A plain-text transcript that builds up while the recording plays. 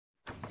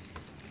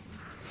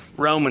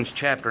Romans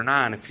chapter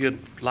 9, if you'd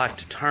like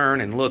to turn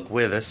and look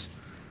with us.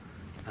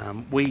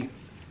 We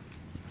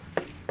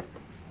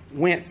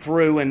went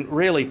through, and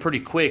really pretty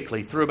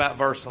quickly, through about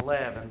verse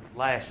 11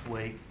 last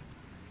week.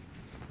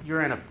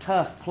 You're in a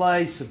tough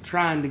place of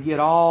trying to get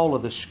all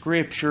of the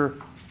Scripture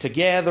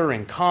together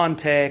in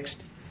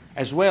context,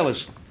 as well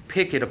as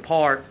pick it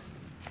apart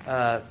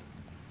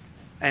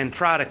and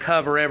try to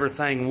cover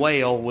everything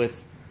well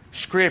with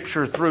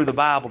Scripture through the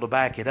Bible to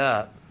back it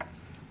up.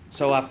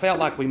 So I felt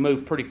like we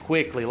moved pretty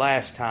quickly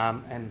last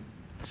time, and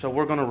so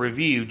we're going to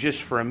review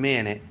just for a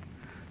minute.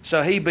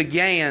 So he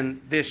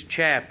began this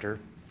chapter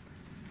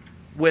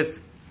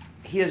with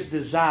his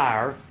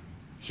desire,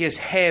 his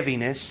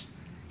heaviness,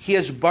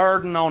 his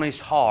burden on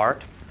his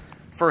heart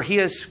for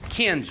his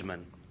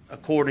kinsman,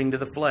 according to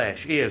the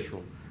flesh,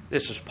 Israel.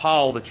 This is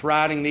Paul that's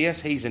writing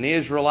this. He's an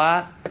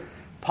Israelite.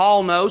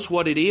 Paul knows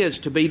what it is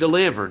to be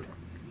delivered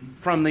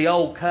from the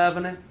old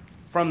covenant,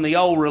 from the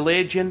old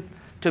religion,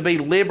 to be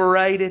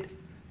liberated,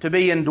 to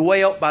be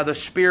indwelt by the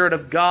Spirit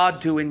of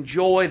God, to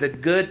enjoy the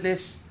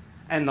goodness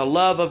and the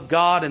love of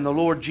God and the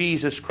Lord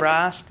Jesus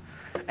Christ.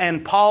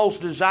 And Paul's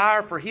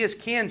desire for his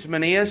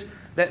kinsmen is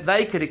that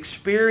they could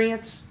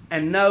experience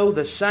and know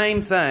the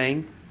same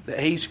thing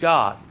that he's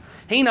got.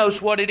 He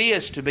knows what it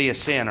is to be a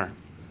sinner.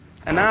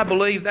 And I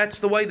believe that's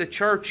the way the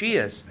church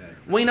is.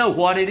 We know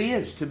what it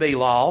is to be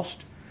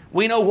lost.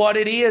 We know what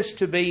it is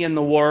to be in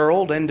the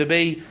world and to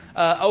be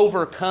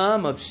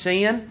overcome of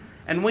sin.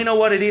 And we know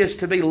what it is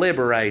to be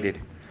liberated.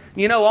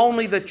 You know,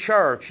 only the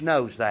church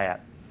knows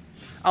that.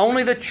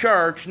 Only the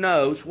church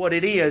knows what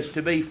it is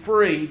to be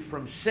freed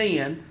from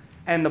sin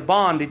and the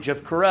bondage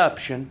of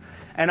corruption.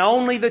 And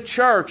only the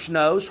church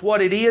knows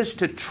what it is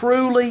to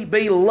truly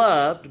be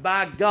loved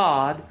by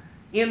God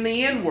in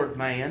the inward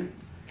man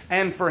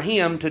and for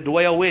Him to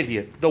dwell with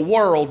you. The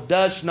world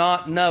does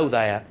not know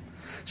that.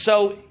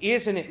 So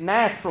isn't it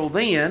natural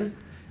then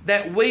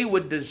that we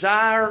would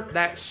desire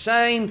that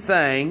same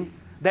thing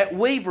that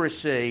we've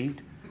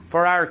received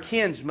for our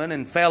kinsman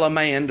and fellow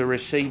man to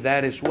receive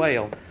that as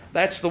well?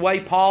 That's the way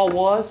Paul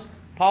was.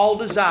 Paul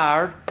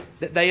desired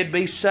that they'd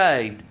be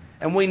saved.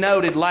 And we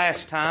noted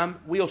last time,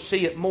 we'll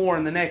see it more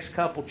in the next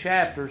couple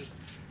chapters,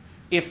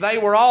 if they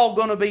were all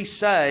going to be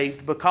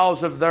saved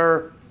because of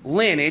their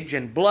lineage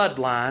and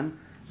bloodline,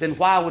 then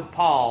why would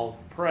Paul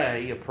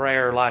pray a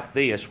prayer like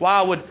this?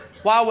 Why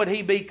would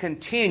he be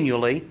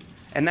continually,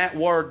 and that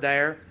word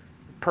there,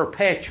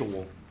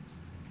 perpetual?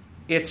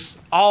 It's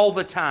all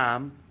the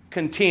time,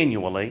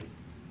 continually,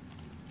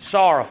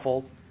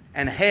 sorrowful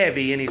and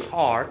heavy in his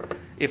heart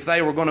if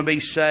they were going to be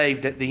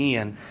saved at the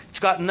end. It's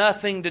got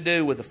nothing to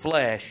do with the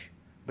flesh,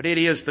 but it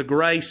is the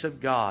grace of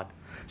God.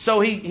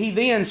 So he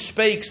then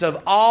speaks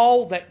of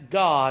all that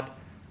God,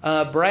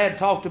 Brad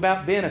talked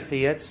about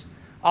benefits,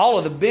 all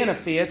of the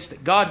benefits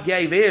that God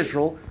gave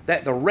Israel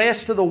that the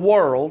rest of the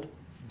world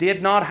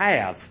did not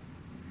have.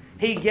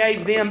 He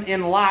gave them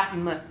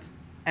enlightenment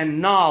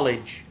and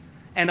knowledge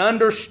and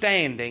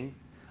understanding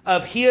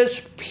of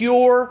His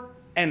pure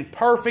and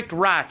perfect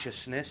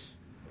righteousness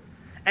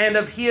and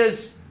of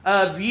His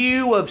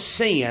view of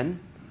sin,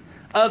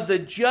 of the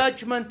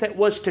judgment that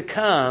was to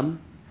come,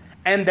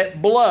 and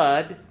that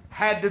blood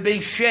had to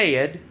be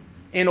shed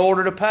in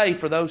order to pay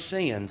for those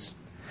sins.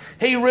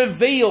 He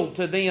revealed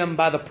to them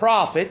by the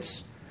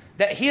prophets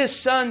that His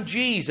Son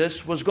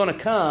Jesus was going to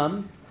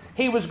come.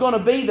 He was going to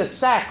be the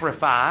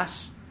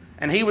sacrifice,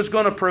 and He was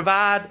going to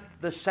provide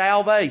the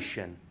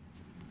salvation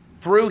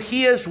through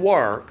His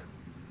work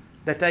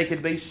that they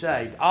could be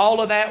saved.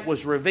 All of that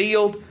was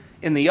revealed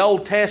in the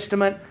Old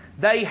Testament.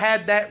 They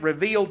had that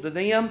revealed to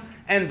them,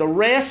 and the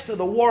rest of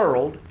the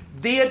world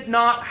did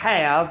not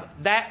have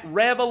that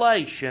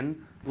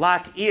revelation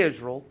like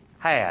Israel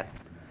had.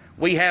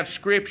 We have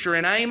Scripture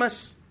in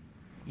Amos,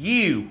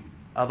 "You,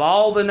 of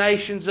all the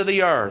nations of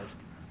the earth,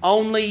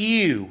 only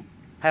you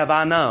have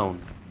I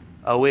known,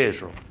 O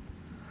Israel."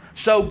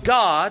 So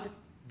God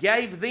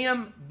gave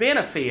them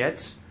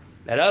benefits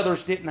that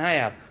others didn't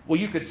have. Well,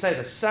 you could say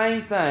the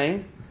same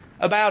thing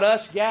about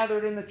us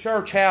gathered in the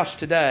church house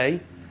today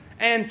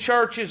and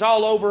churches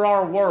all over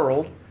our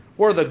world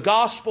where the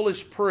gospel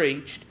is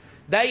preached.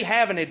 They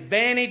have an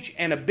advantage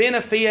and a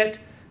benefit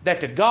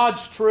that to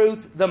God's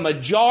truth, the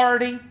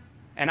majority,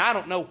 and I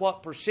don't know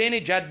what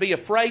percentage, I'd be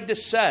afraid to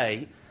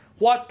say,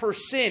 what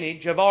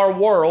percentage of our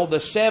world, the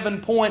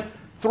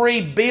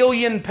 7.3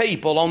 billion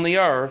people on the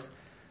earth,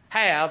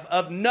 have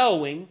of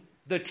knowing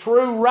the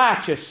true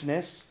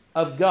righteousness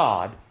of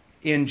God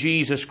in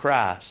Jesus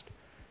Christ.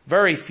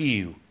 Very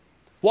few.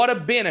 What a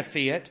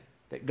benefit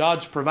that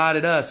God's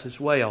provided us as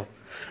well.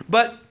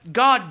 But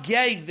God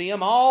gave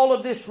them all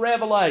of this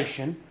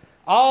revelation,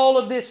 all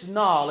of this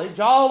knowledge,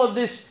 all of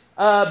this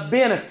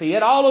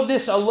benefit, all of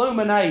this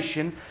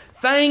illumination,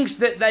 things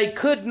that they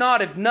could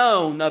not have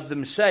known of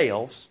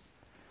themselves.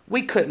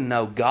 We couldn't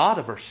know God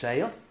of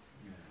ourselves.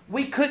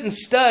 We couldn't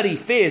study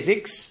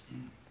physics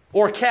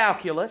or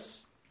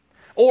calculus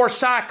or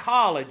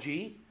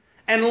psychology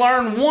and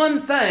learn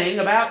one thing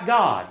about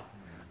God.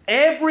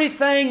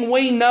 Everything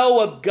we know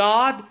of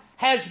God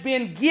has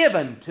been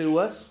given to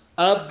us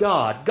of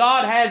God.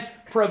 God has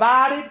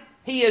provided,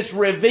 He has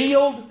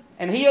revealed,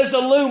 and He has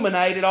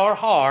illuminated our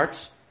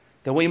hearts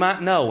that we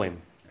might know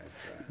Him.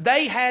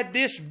 They had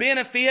this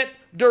benefit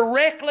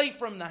directly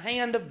from the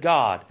hand of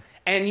God.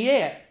 And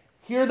yet,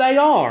 here they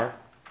are.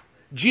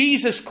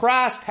 Jesus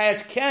Christ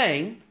has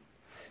came.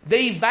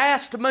 The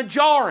vast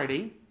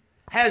majority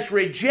has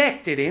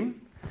rejected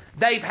Him.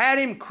 They've had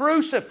Him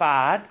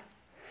crucified.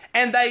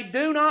 And they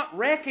do not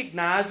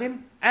recognize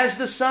Him as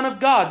the Son of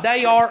God.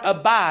 They are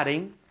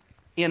abiding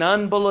in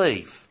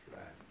unbelief.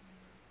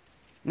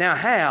 Now,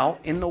 how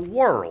in the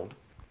world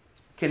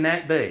can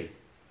that be?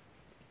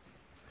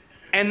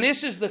 And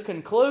this is the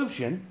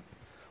conclusion.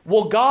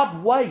 Well,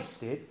 God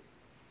wasted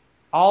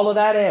all of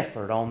that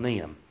effort on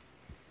them.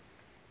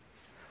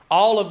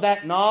 All of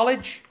that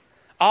knowledge,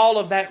 all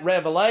of that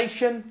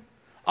revelation,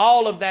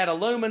 all of that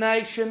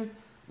illumination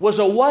was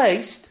a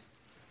waste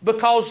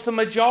because the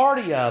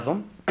majority of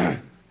them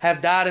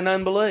have died in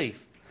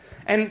unbelief.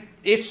 And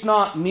it's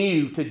not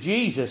new to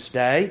Jesus'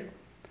 day.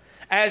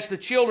 As the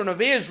children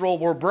of Israel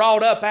were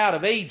brought up out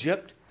of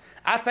Egypt,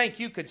 I think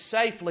you could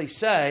safely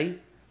say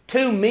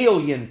 2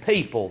 million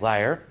people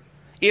there.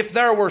 If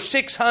there were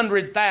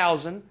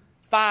 600,000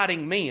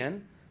 fighting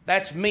men,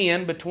 that's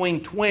men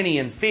between 20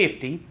 and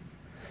 50.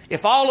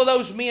 If all of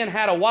those men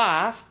had a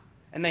wife,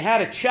 and they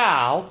had a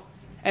child,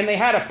 and they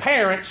had a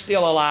parent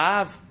still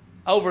alive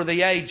over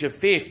the age of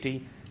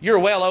 50, you're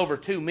well over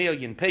 2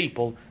 million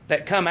people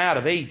that come out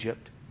of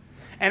Egypt.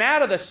 And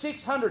out of the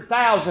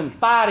 600,000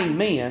 fighting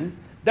men,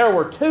 there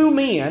were 2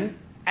 men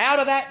out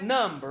of that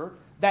number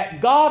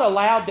that God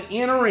allowed to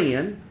enter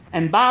in,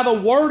 and by the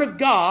Word of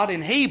God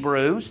in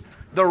Hebrews,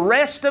 the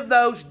rest of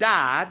those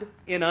died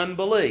in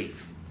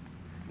unbelief.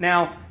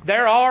 Now,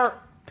 there are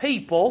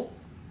people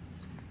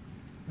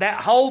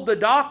that hold the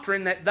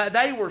doctrine that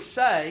they were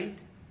saved,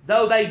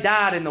 though they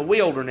died in the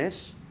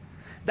wilderness.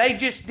 They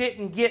just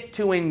didn't get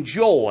to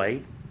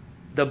enjoy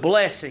the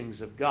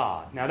blessings of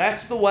God. Now,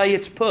 that's the way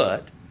it's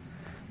put.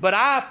 But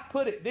I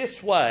put it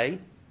this way.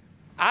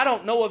 I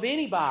don't know of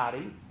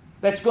anybody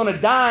that's going to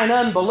die in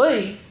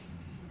unbelief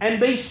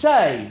and be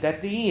saved at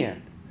the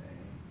end.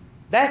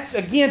 That's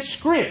against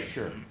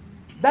Scripture.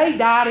 They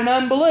died in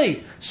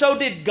unbelief. So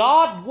did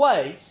God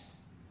waste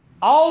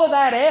all of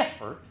that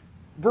effort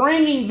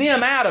bringing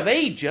them out of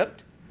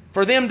Egypt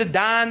for them to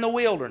die in the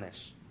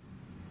wilderness?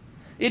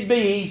 It'd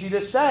be easy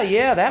to say,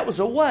 yeah, that was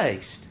a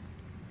waste.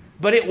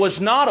 But it was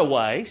not a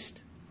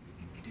waste.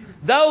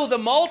 Though the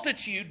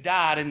multitude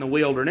died in the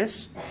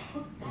wilderness,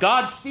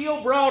 God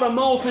still brought a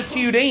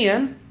multitude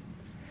in,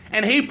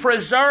 and He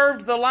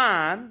preserved the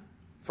line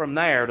from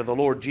there to the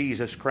Lord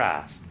Jesus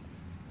Christ.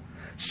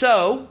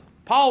 So,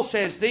 Paul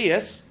says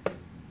this,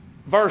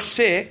 verse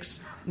 6,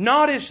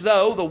 not as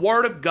though the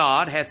Word of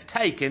God hath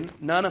taken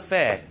none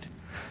effect.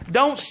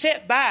 Don't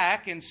sit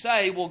back and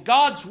say, well,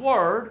 God's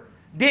Word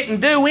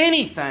didn't do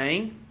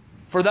anything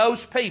for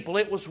those people.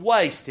 It was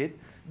wasted.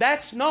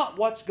 That's not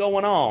what's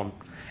going on.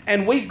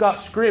 And we've got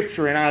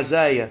Scripture in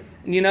Isaiah.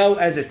 And you know,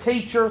 as a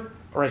teacher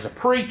or as a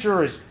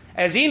preacher,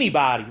 as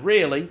anybody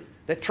really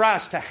that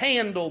tries to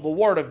handle the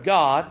Word of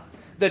God,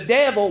 the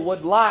devil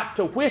would like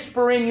to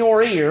whisper in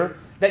your ear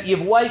that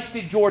you've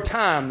wasted your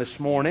time this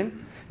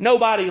morning.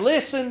 Nobody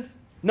listened.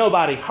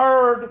 Nobody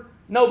heard.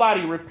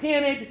 Nobody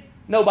repented.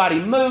 Nobody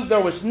moved.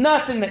 There was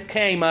nothing that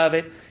came of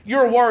it.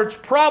 Your words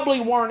probably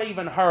weren't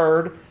even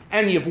heard,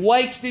 and you've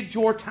wasted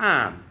your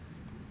time.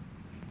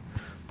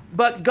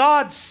 But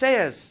God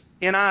says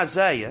in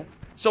Isaiah,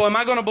 so am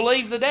I going to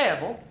believe the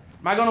devil?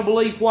 Am I going to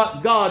believe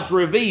what God's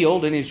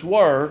revealed in His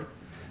Word?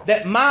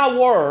 That my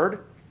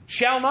Word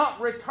shall not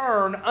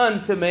return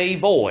unto me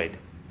void,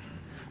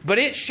 but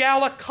it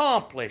shall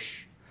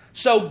accomplish.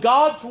 So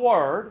God's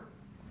Word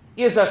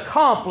is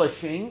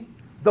accomplishing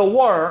the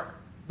work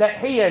that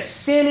He has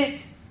sent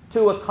it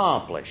to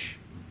accomplish.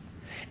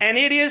 And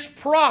it is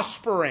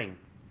prospering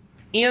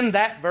in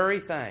that very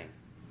thing.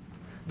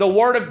 The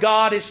Word of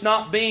God is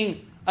not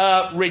being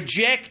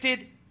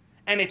rejected,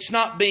 and it's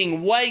not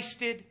being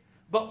wasted,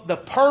 but the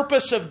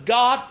purpose of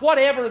God,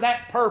 whatever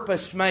that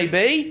purpose may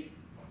be,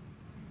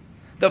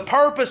 the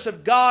purpose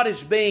of God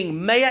is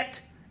being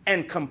met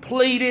and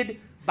completed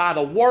by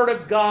the Word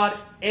of God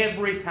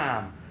every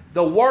time.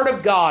 The Word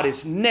of God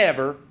is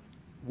never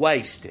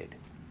wasted.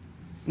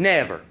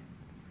 Never.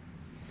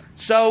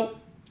 So,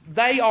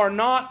 they are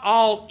not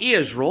all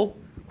Israel,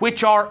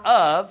 which are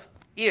of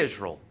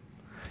Israel.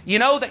 You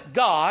know that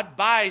God,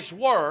 by His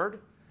Word,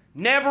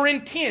 never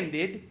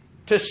intended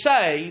to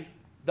save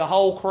the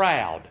whole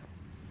crowd.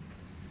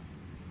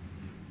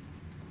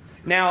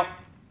 Now,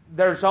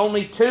 there's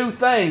only 2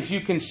 things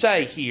you can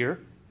say here.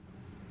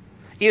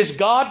 Is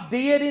God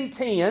did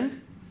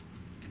intend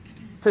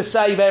to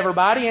save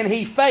everybody, and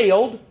He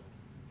failed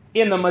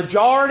in the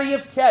majority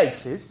of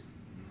cases.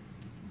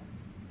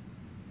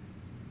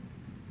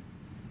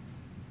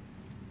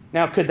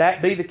 Now, could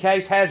that be the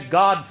case? Has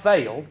God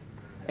failed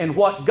in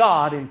what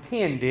God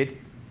intended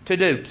to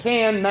do?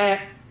 Can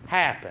that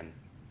happen?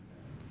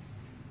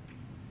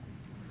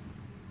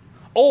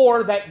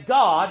 Or that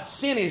God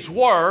sent His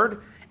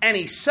Word and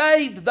He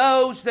saved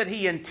those that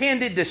He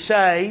intended to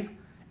save,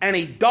 and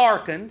He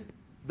darkened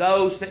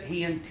those that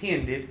He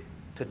intended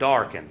to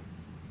darken.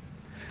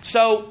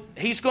 So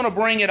He's going to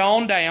bring it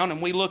on down,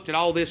 and we looked at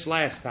all this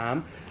last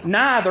time.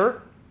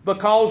 Neither,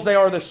 because they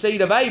are the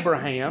seed of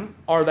Abraham,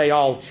 are they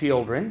all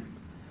children,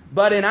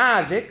 but in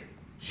Isaac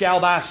shall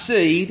thy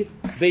seed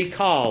be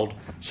called.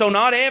 So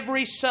not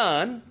every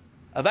son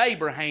of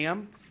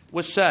Abraham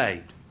was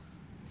saved.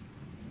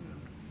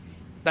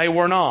 They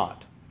were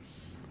not.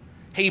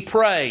 He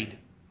prayed,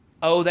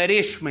 "Oh, that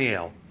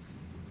Ishmael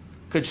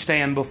could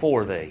stand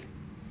before thee."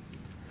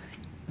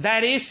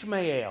 That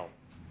Ishmael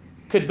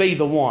could be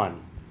the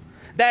one.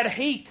 That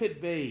he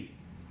could be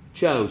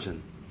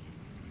chosen.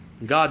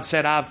 God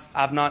said,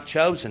 I've not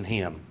chosen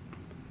him.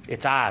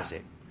 It's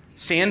Isaac.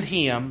 Send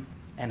him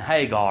and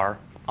Hagar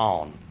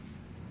on.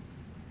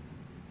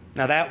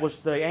 Now that was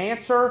the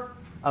answer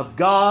of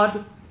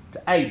God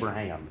to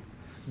Abraham.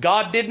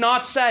 God did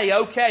not say,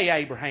 "Okay,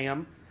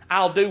 Abraham,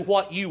 I'll do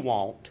what you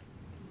want."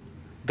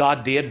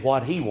 God did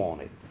what He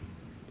wanted.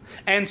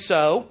 And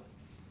so,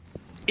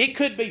 it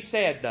could be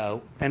said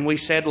though, and we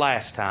said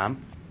last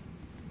time,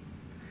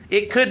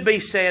 it could be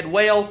said,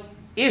 well,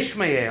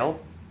 Ishmael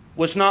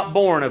was not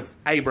born of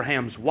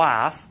Abraham's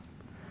wife.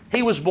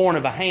 He was born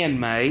of a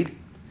handmaid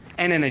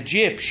and an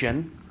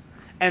Egyptian,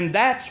 and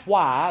that's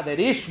why that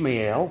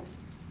Ishmael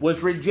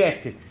was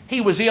rejected.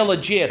 He was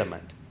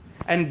illegitimate.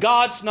 And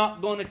God's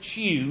not going to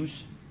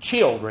choose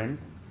children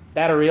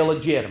that are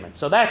illegitimate.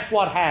 So that's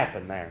what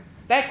happened there.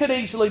 That could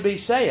easily be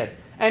said.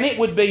 And it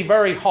would be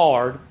very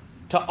hard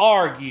to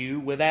argue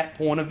with that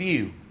point of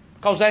view.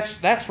 Because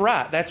that's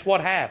right. That's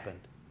what happened.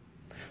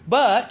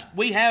 But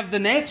we have the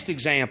next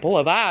example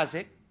of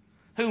Isaac,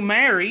 who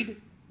married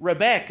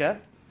Rebekah.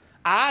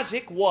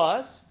 Isaac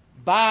was,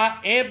 by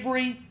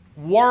every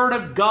word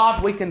of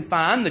God we can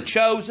find, the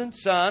chosen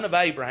son of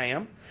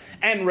Abraham.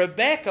 And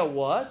Rebekah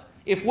was,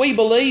 if we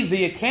believe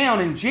the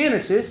account in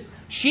Genesis,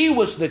 she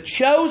was the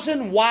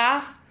chosen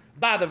wife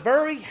by the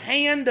very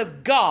hand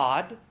of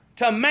God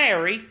to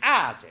marry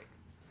Isaac.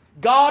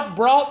 God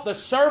brought the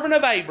servant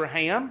of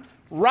Abraham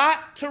right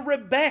to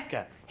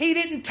Rebekah. He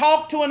didn't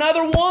talk to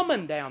another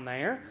woman down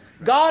there.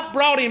 God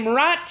brought him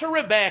right to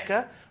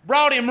Rebekah,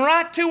 brought him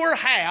right to her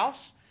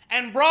house,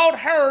 and brought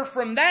her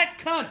from that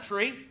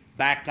country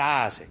back to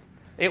Isaac.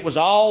 It was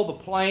all the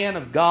plan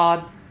of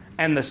God.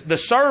 And the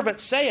servant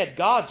said,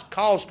 "God's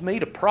caused me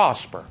to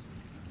prosper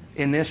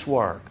in this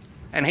work."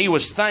 And he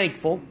was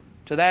thankful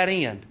to that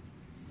end.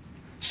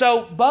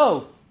 So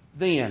both,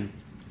 then,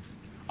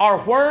 are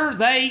where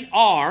they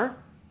are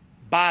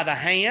by the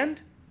hand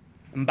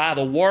and by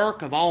the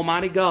work of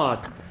Almighty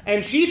God.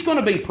 And she's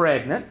going to be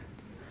pregnant,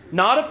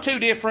 not of two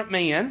different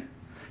men.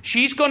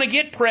 She's going to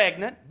get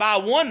pregnant by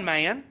one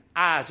man,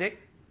 Isaac,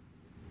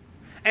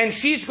 and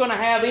she's going to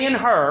have in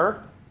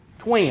her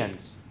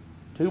twins,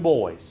 two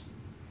boys,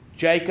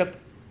 Jacob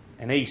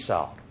and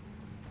Esau.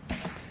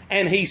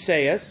 And he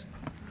says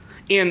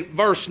in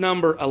verse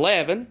number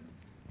 11,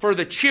 "For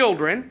the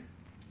children,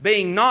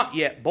 being not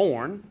yet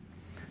born,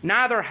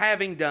 neither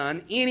having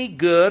done any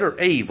good or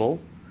evil,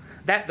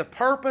 that the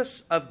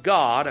purpose of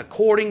God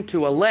according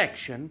to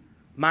election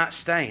might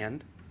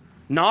stand,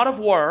 not of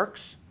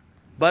works,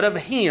 but of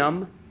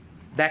Him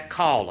that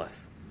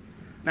calleth."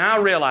 Now I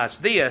realize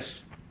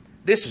this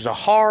is a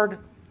hard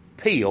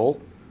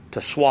pill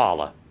to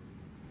swallow.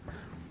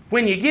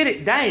 When you get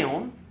it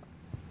down,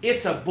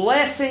 it's a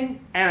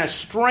blessing and a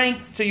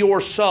strength to your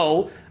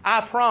soul.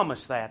 I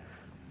promise that.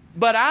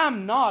 But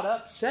I'm not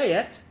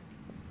upset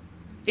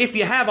if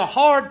you have a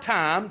hard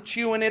time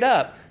chewing it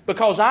up.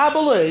 Because I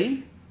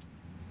believe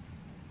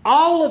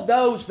all of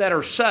those that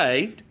are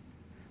saved,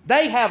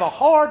 they have a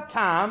hard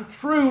time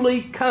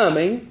truly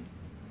coming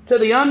to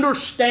the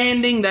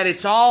understanding that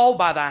it's all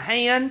by the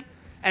hand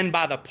and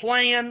by the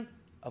plan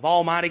of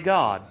Almighty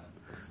God.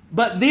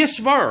 But this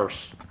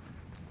verse,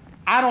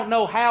 I don't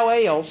know how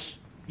else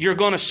you're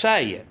going to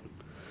say it.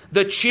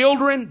 The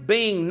children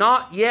being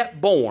not yet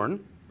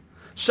born,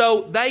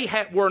 so they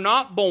were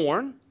not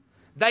born,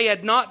 they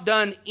had not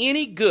done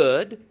any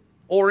good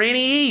or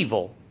any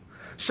evil.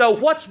 So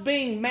what's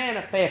being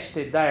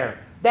manifested there?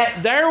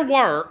 That their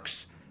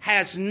works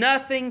has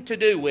nothing to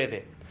do with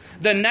it.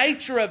 The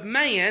nature of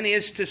man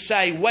is to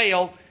say,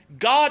 well,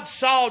 God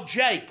saw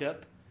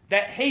Jacob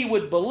that he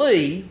would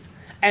believe,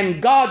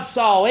 and God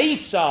saw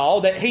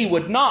Esau that he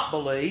would not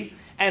believe,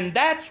 and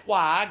that's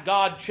why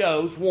God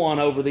chose one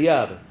over the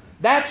other.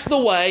 That's the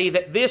way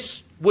that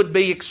this would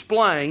be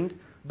explained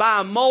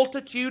by a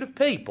multitude of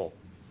people.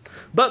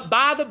 But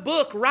by the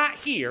book right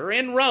here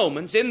in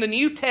Romans, in the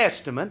New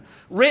Testament,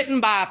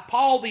 written by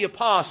Paul the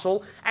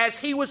Apostle, as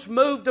he was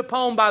moved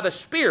upon by the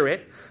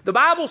Spirit, the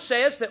Bible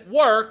says that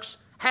works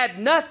had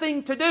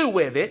nothing to do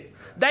with it.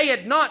 They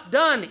had not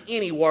done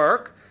any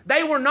work.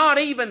 They were not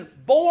even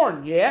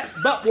born yet,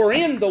 but were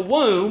in the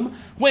womb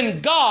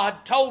when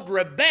God told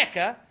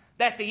Rebekah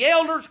that the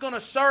elder's going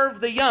to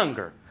serve the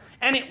younger.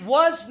 And it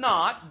was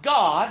not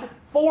God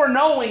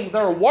foreknowing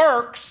their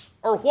works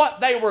or what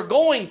they were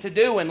going to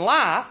do in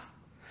life,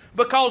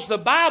 because the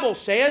Bible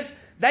says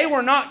they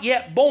were not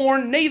yet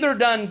born, neither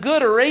done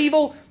good or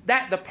evil,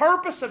 that the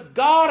purpose of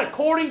God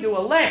according to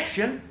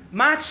election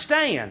might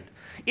stand.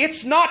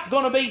 It's not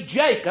going to be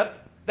Jacob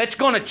that's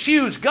going to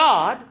choose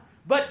God,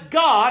 but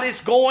God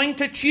is going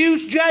to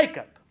choose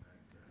Jacob.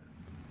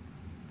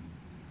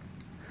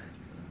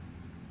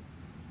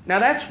 Now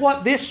that's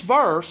what this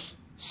verse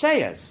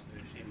says.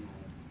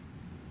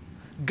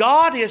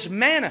 God is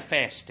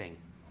manifesting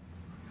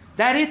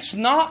that it's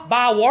not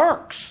by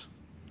works.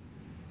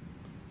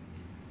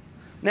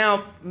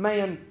 Now,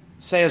 man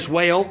says,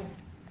 well,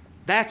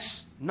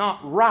 that's not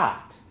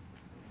right.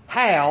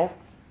 How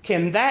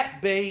can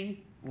that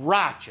be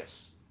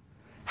righteous?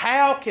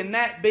 How can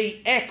that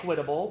be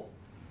equitable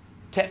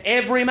to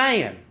every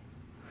man?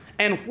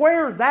 And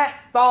where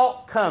that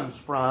thought comes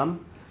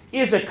from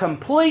is a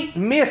complete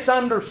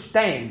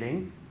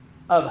misunderstanding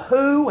of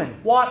who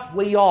and what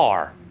we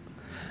are.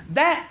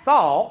 That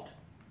thought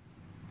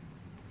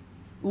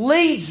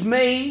leads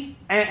me,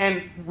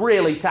 and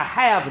really to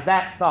have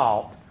that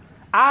thought,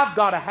 I've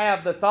got to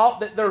have the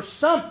thought that there's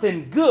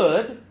something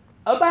good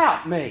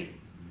about me.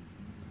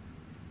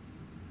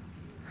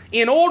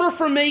 In order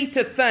for me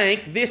to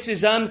think this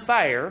is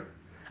unfair,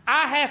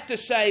 I have to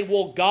say,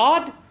 well,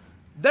 God,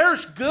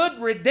 there's good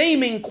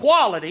redeeming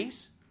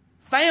qualities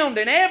found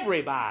in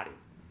everybody.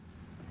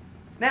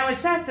 Now,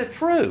 is that the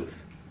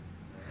truth?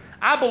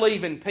 I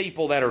believe in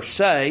people that are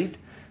saved,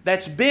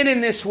 that's been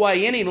in this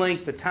way any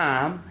length of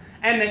time,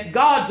 and that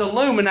God's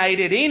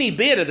illuminated any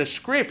bit of the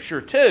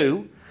Scripture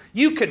too.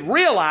 You could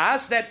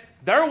realize that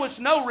there was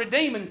no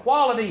redeeming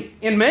quality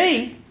in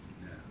me.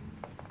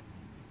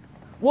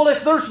 Well,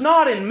 if there's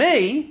not in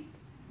me,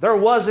 there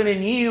wasn't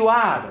in you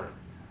either.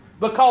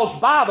 Because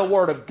by the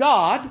Word of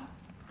God,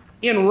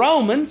 in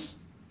Romans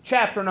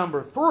chapter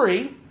number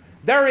 3,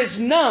 there is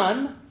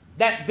none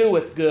that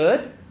doeth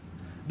good.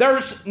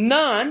 There's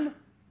none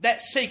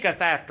that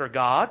seeketh after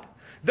God.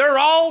 They're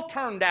all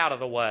turned out of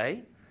the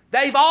way.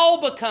 They've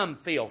all become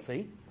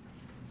filthy.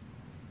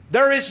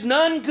 There is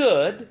none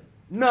good,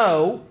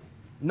 no,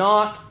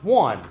 not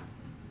one.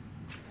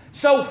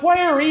 So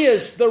where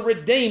is the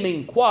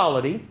redeeming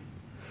quality?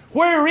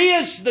 Where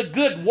is the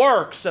good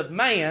works of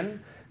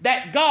man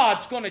that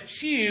God's going to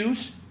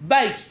choose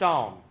based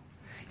on?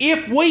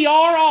 If we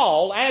are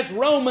all, as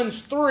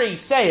Romans 3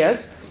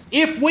 says,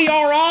 if we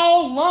are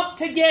all lumped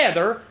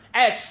together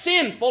as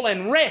sinful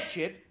and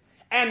wretched,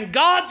 and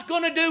God's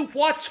going to do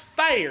what's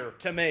fair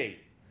to me,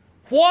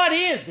 what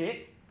is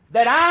it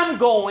that I'm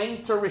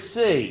going to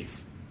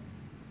receive?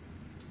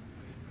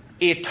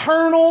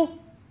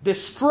 Eternal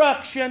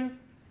destruction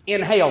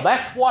in hell.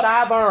 That's what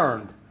I've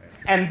earned.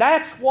 And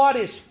that's what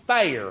is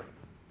fair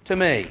to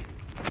me.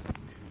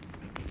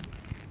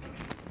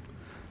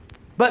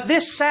 But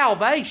this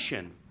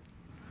salvation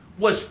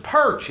was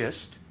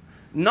purchased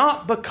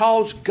not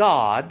because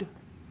God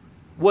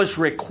was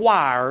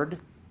required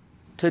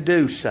to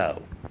do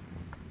so.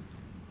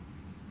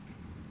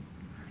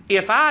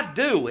 If I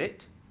do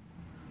it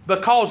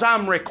because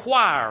I'm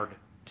required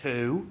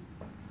to,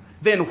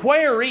 then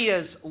where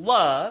is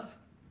love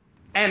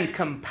and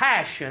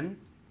compassion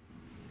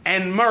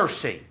and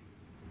mercy?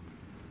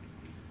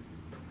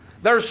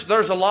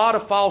 There's a lot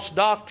of false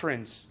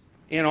doctrines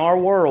in our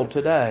world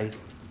today.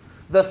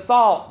 The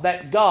thought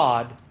that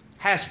God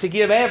has to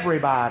give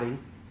everybody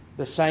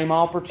the same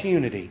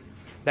opportunity.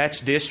 That's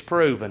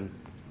disproven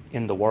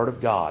in the Word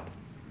of God.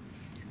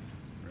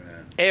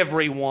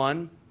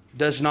 Everyone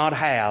does not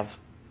have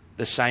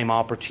the same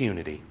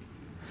opportunity.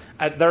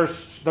 There's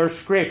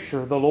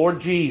Scripture, the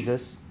Lord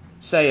Jesus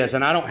says,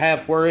 and I don't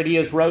have where it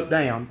is wrote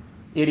down.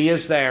 It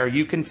is there.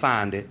 You can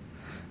find it.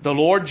 The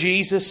Lord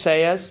Jesus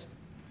says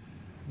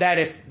that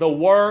if the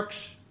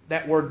works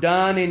that were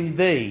done in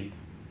thee,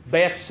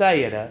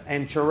 Bethsaida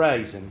and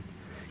Chorazin,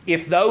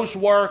 if those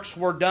works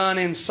were done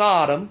in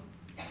Sodom,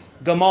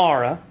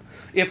 Gomorrah,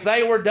 if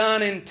they were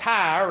done in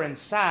Tyre and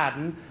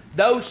Sidon,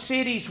 those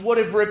cities would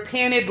have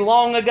repented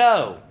long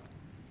ago.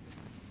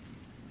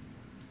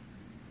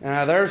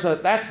 Now,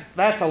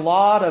 that's a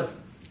lot of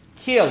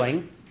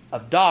killing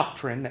of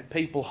doctrine that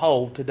people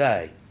hold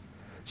today.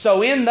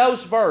 So in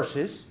those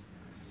verses,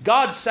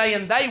 God's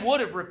saying they would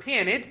have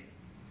repented,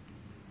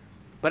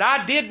 but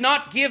I did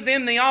not give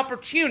them the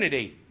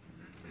opportunity.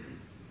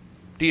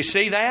 Do you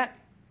see that?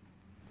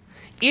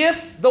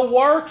 If the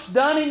works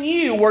done in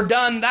you were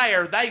done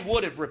there, they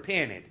would have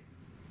repented.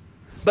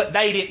 But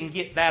they didn't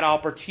get that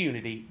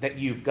opportunity that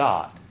you've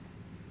got.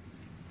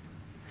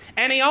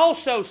 And he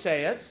also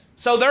says,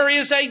 so there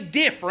is a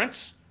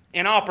difference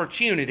in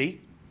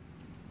opportunity.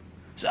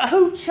 So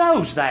who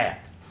chose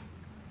that?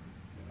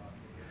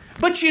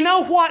 But you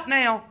know what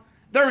now?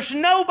 There's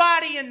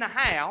nobody in the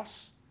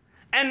house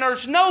and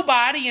there's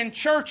nobody in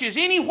churches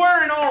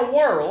anywhere in our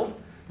world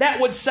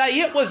that would say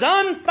it was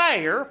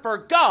unfair for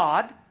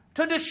God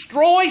to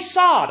destroy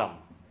Sodom.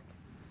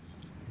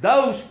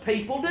 Those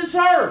people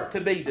deserve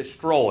to be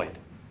destroyed.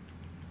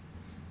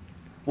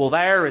 Well,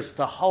 there is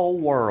the whole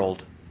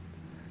world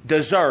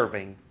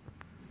deserving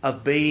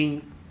of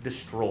being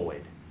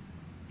destroyed.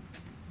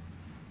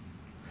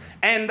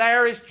 And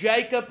there is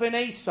Jacob and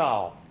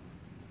Esau.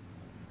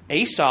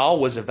 Esau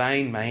was a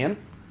vain man,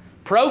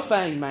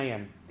 profane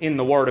man in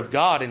the Word of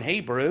God in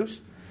Hebrews.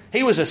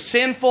 He was a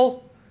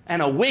sinful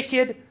and a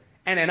wicked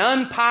and an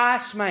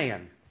unpious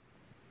man.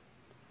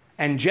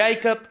 And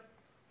Jacob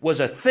was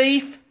a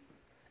thief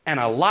and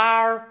a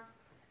liar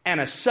and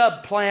a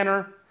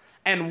subplanter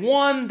and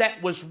one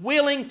that was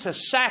willing to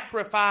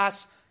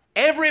sacrifice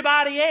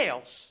everybody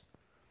else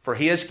for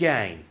his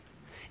gain.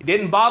 It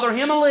didn't bother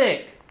him a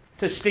lick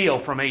to steal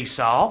from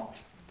Esau.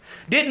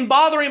 Didn't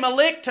bother him a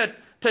lick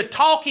to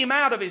talk him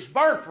out of his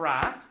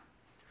birthright.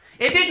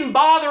 It didn't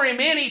bother him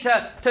any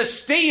to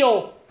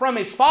steal from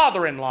his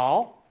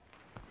father-in-law.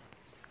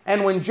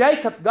 And when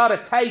Jacob got a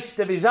taste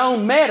of his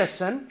own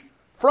medicine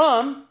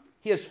from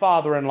his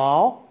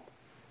father-in-law,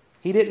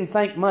 he didn't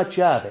think much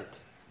of it.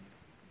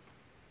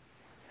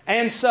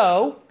 And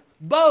so,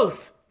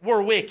 both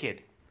were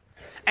wicked.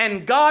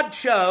 And God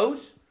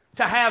chose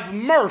to have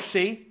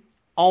mercy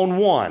on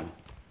one.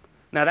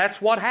 Now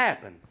that's what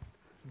happened.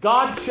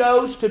 God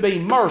chose to be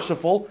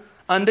merciful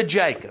unto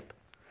Jacob.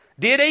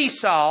 Did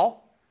Esau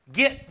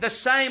get the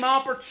same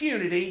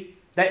opportunity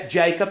that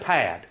Jacob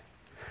had?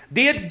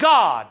 Did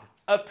God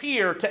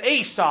appear to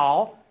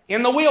Esau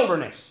in the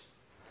wilderness?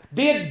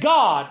 Did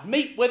God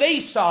meet with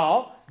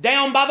Esau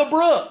down by the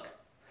brook?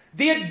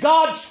 Did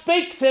God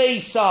speak to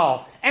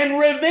Esau and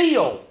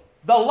reveal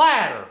the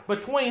ladder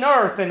between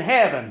earth and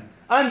heaven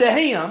unto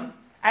him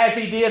as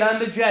he did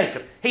unto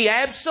Jacob? He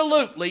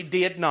absolutely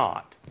did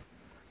not.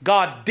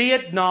 God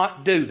did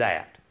not do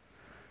that.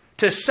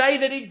 To say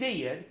that He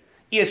did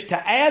is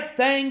to add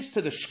things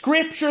to the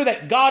Scripture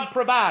that God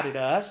provided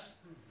us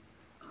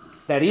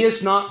that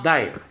is not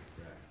there.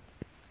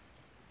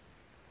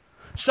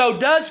 So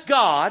does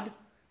God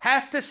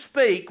have to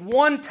speak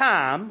one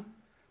time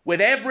with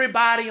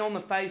everybody on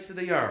the face of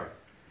the earth?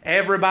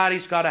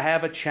 Everybody's got to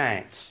have a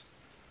chance.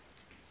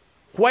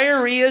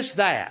 Where is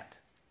that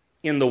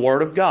in the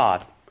Word of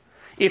God?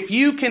 If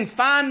you can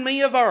find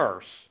me a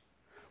verse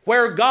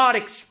where God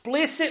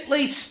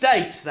explicitly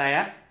states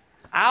that,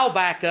 I'll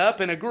back up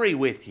and agree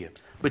with you.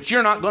 But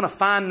you're not going to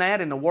find that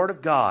in the Word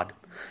of God.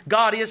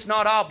 God is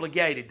not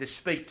obligated to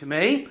speak to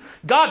me.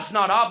 God's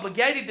not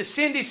obligated to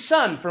send His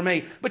Son for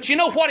me. But you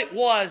know what it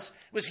was?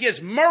 It was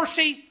His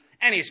mercy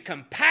and His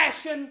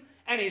compassion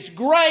and His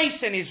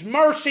grace and His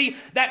mercy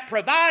that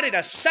provided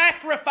a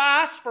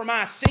sacrifice for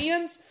my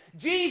sins.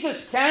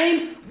 Jesus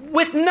came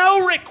with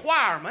no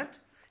requirement.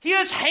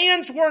 His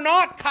hands were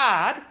not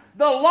tied.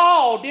 The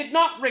law did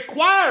not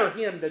require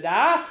Him to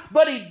die,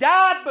 but He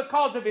died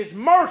because of His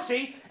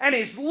mercy and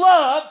His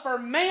love for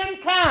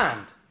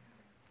mankind.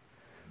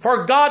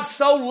 For God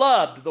so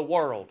loved the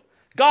world.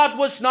 God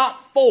was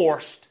not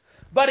forced,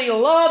 but He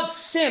loved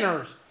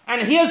sinners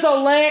and His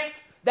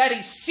elect, that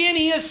He sent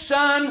His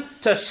Son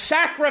to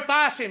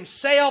sacrifice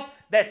Himself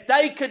that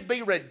they could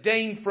be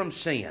redeemed from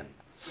sin.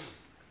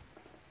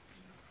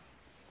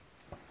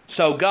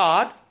 So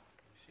God,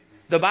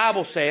 the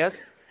Bible says,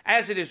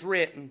 as it is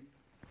written,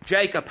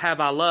 Jacob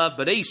have I loved,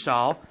 but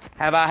Esau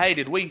have I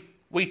hated.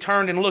 We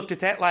turned and looked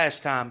at that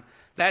last time.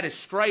 That is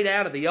straight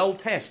out of the Old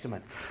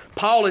Testament.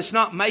 Paul is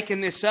not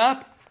making this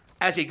up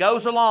as he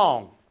goes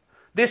along.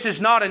 This is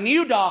not a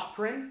new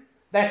doctrine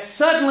that's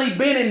suddenly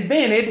been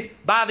invented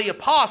by the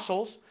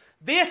apostles.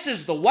 This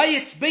is the way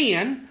it's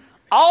been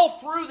all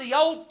through the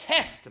Old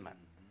Testament.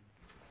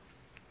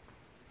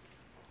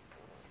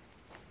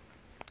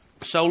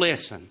 So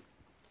listen.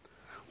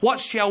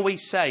 What shall we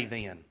say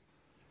then?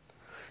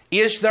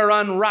 Is there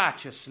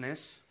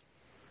unrighteousness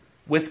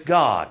with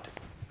God?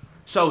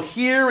 So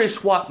here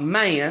is what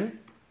man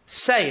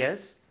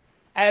says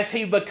as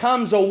he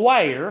becomes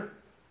aware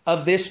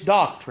of this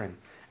doctrine.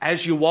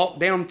 As you walk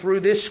down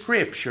through this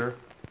Scripture,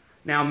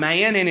 now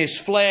man in his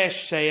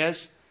flesh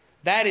says,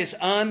 that is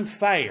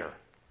unfair.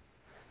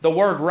 The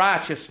word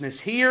righteousness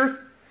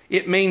here,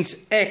 it means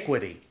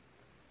equity.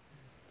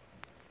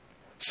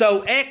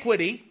 So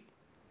equity,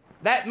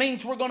 that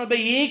means we're going to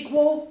be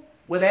equal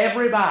with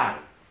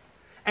everybody.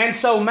 And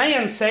so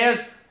man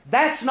says,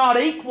 that's not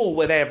equal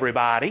with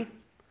everybody.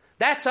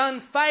 That's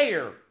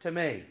unfair to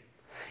me.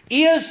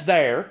 Is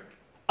there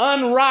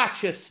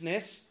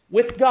unrighteousness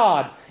with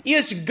God?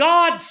 Is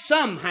God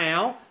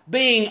somehow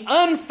being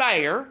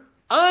unfair,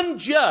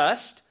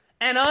 unjust,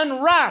 and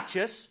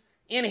unrighteous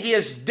in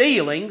His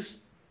dealings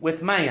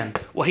with man?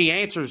 Well, He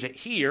answers it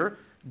here,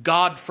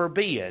 God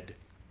forbid.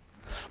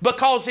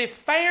 Because if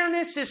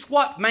fairness is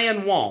what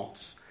man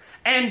wants,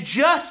 and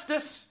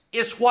justice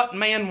is what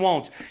man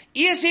wants,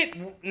 is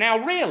it, now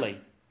really,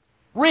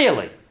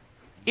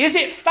 is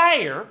it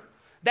fair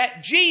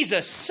that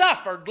Jesus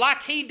suffered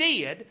like He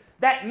did,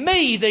 that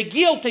me, the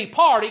guilty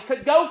party,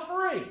 could go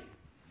free?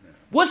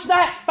 Was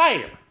that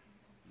fair?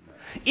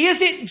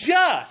 Is it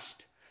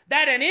just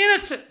that an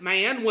innocent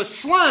man was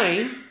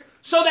slain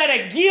so that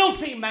a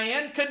guilty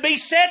man could be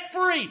set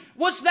free?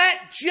 Was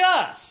that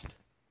just?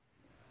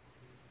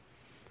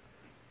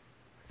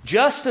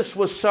 Justice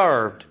was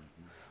served,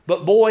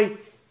 but boy,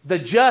 the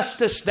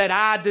justice that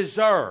I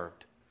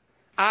deserved,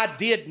 I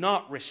did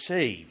not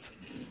receive.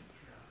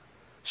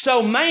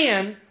 So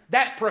man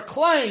that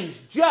proclaims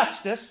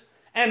justice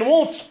and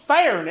wants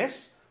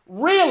fairness,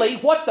 really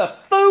what the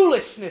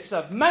foolishness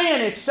of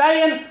man is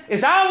saying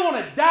is, I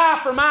want to die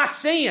for my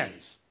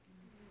sins.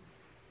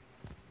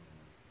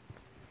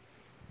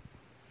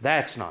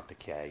 That's not the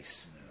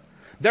case.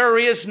 There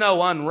is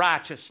no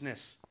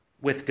unrighteousness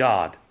with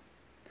God.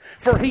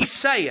 For He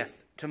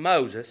saith to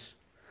Moses,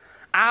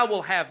 I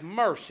will have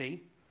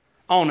mercy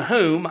on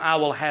whom I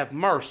will have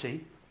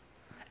mercy,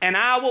 and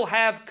I will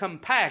have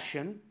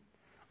compassion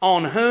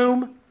on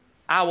whom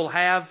I will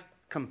have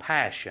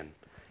compassion.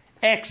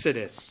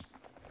 Exodus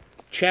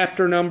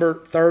chapter number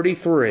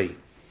 33.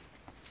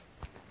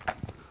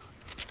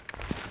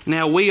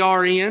 Now we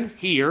are in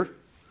here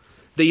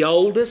the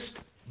oldest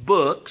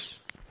books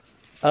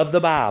of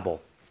the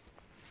Bible.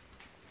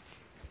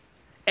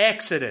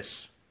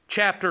 Exodus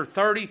chapter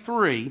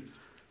 33,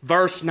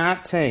 verse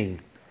 19.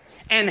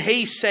 And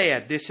He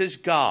said, this is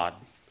God,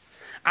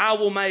 I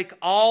will make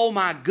all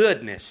my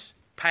goodness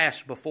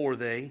pass before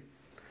thee,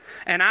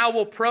 and I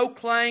will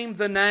proclaim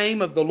the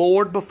name of the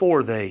Lord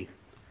before thee,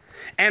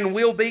 and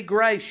will be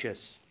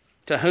gracious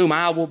to whom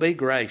I will be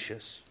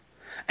gracious,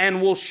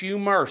 and will shew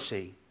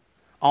mercy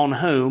on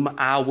whom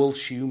I will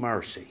shew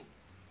mercy.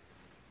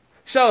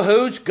 So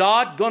who's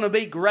God going to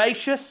be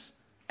gracious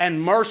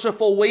and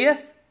merciful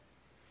with?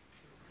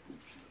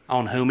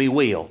 On whom He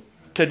will.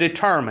 To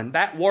determine.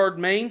 That word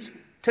means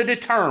to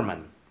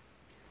determine.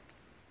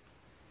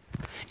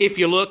 If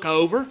you look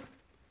over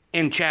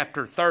in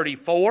chapter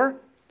 34,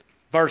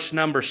 verse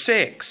number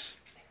 6,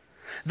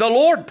 the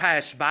Lord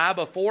passed by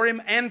before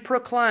him and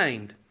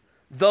proclaimed,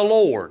 the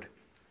Lord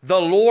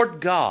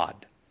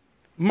God,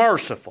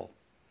 merciful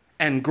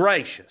and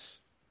gracious,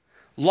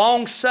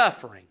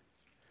 long-suffering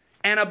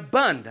and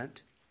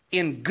abundant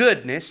in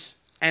goodness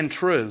and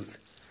truth,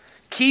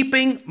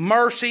 keeping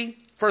mercy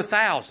for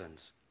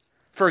thousands,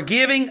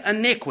 forgiving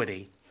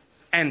iniquity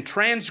and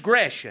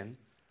transgression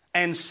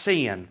and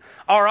sin.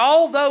 Are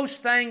all those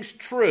things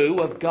true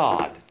of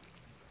God?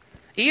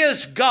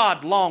 Is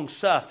God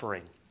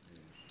long-suffering?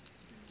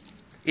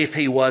 If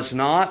He was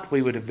not,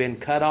 we would have been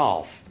cut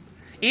off.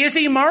 Is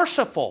He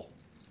merciful?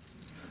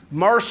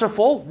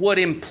 Merciful would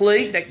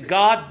imply that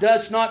God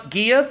does not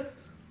give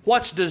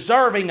what's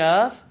deserving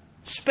of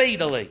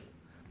speedily.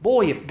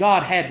 Boy, if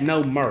God had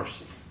no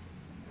mercy,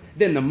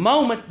 then the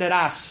moment that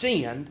I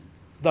sinned,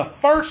 the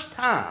first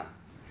time,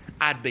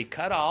 I'd be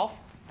cut off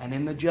and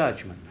in the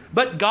judgment.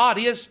 But God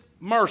is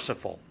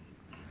merciful.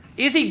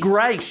 Is He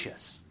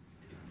gracious?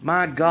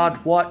 My God,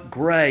 what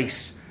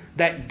grace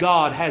that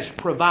God has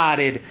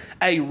provided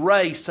a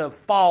race of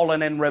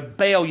fallen and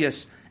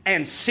rebellious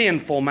and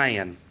sinful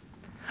man.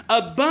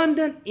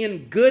 Abundant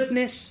in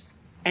goodness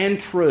and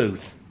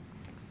truth.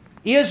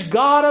 Is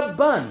God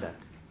abundant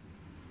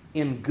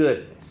in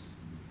goodness?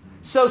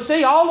 So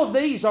see, all of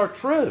these are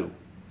true.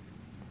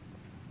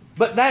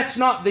 But that's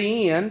not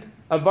the end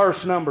of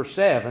verse number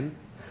 7.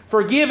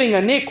 Forgiving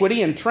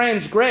iniquity and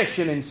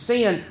transgression and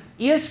sin.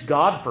 Is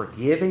God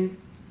forgiving?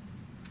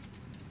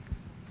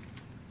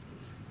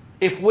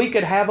 If we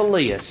could have a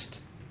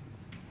list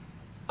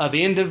of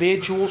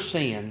individual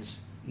sins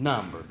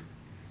numbered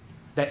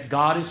that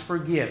God has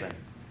forgiven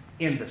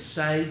in the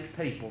saved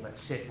people that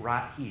sit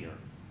right here,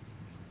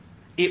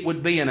 it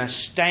would be an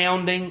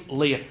astounding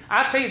list.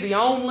 I tell you, the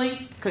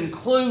only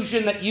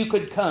conclusion that you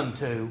could come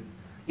to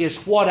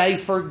is what a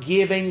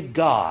forgiving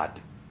God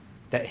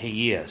that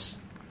He is.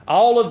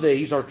 All of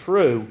these are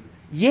true,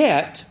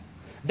 yet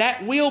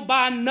that will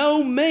by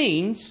no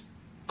means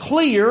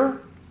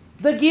clear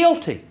the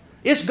guilty.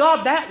 Is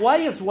God that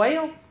way as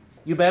well?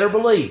 You better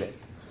believe it.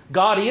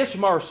 God is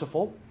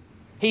merciful,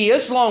 He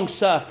is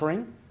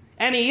long-suffering,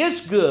 and He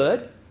is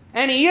good,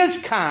 and He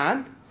is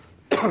kind,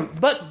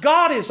 but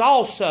God is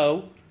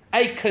also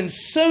a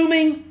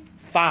consuming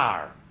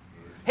fire.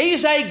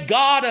 He's a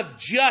God of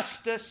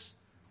justice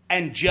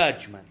and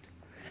judgment.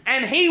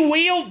 And He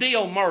will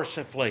deal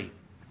mercifully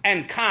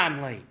and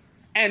kindly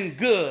and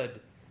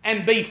good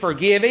and be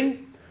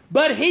forgiving,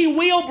 but He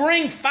will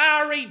bring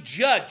fiery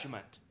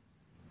judgment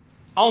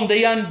on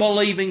the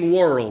unbelieving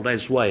world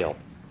as well.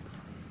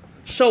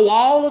 So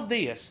all of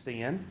this,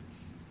 then,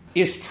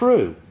 is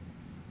true.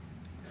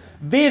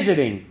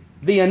 Visiting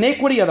the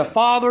iniquity of the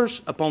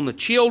fathers upon the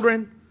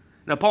children,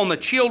 and upon the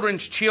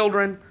children's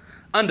children,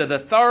 unto the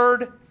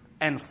third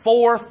and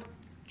fourth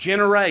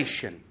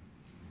generation.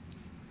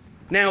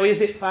 Now, is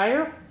it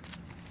fair?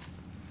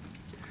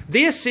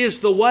 This is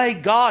the way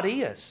God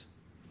is.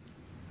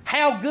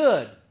 How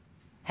good,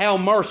 how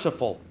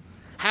merciful,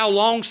 how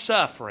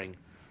long-suffering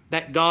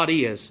that God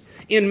is.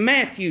 In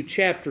Matthew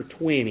chapter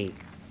 20,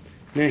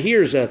 now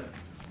here's a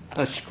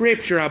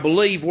scripture I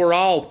believe we're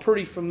all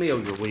pretty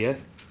familiar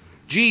with.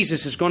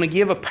 Jesus is going to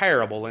give a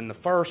parable in the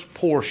first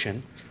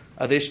portion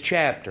of this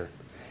chapter.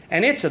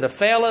 And it's of the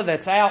fella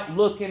that's out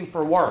looking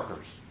for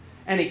workers.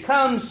 And he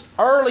comes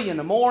early in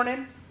the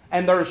morning,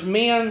 and there's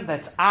men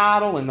that's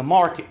idle in the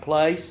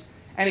marketplace.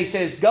 And he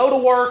says, go to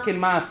work in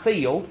my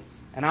field,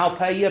 and I'll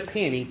pay you a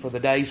penny for the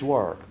day's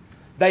work.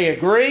 They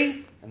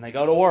agree, and they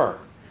go to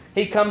work.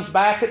 He comes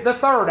back at the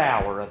 3rd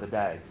hour of the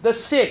day, the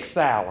 6th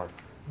hour,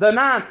 the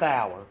 9th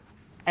hour,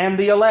 and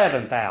the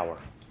 11th hour.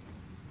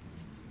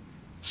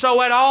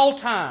 So at all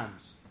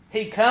times,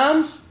 He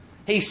comes,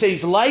 He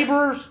sees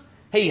laborers,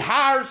 He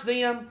hires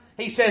them,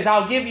 He says,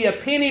 I'll give you a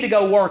penny to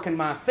go work in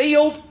my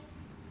field.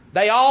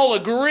 They all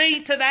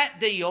agree to that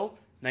deal,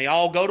 and they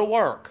all go to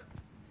work.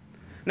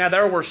 Now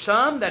there were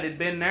some that had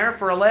been there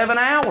for 11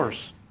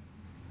 hours.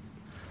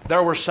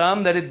 There were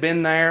some that had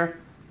been there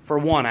for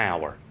 1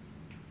 hour.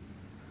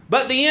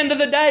 But the end of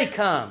the day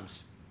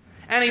comes,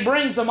 and He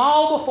brings them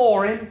all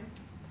before Him,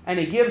 and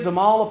He gives them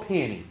all a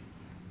penny.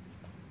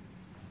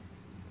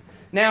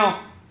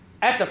 Now,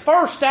 at the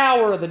first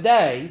hour of the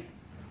day,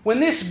 when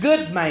this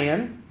good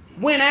man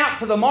went out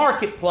to the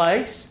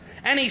marketplace,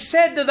 and he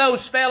said to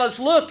those fellas,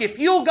 look, if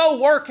you'll go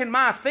work in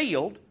my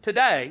field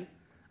today,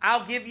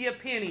 I'll give you a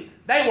penny.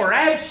 They were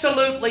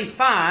absolutely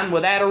fine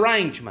with that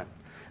arrangement.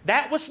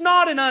 That was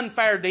not an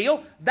unfair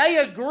deal. They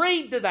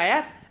agreed to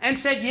that and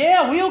said,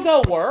 yeah, we'll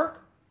go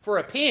work for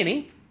a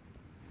penny.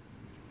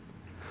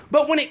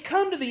 But when it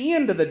come to the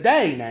end of the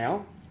day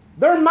now,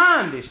 their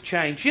mind is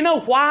changed. You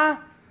know why?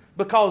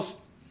 Because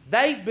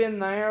they've been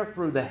there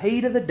through the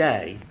heat of the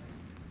day.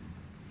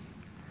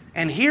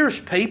 And here's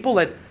people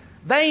that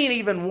they ain't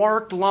even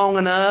worked long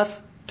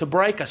enough to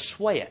break a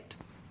sweat.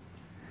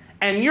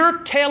 And you're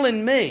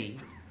telling me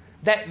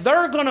that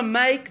they're going to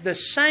make the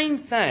same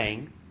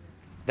thing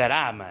that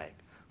I make.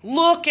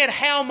 Look at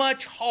how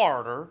much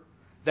harder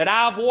that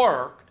I've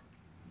worked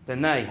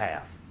than they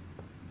have.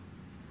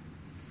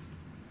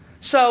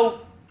 So,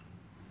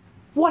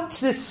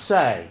 what's this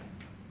say?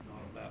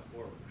 Not about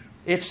works.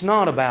 It's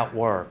not about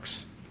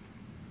works.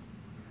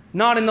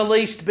 Not in the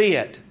least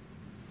bit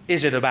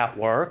is it about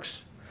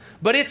works.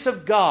 But it's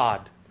of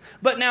God.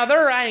 But now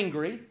they're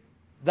angry.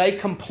 They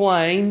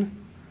complain.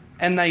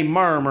 And they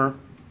murmur.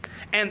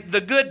 And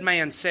the good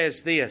man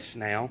says this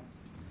now.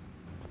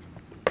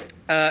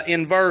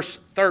 In verse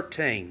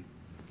 13.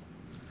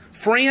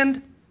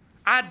 Friend,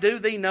 I do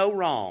thee no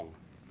wrong.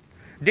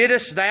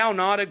 Didst thou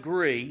not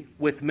agree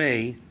with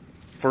me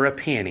for a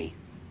penny?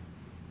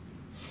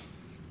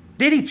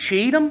 Did he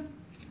cheat him?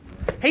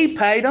 He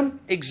paid him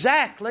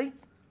exactly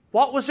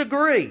what was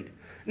agreed.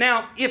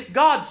 Now, if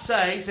God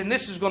saves, and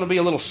this is going to be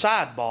a little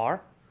sidebar,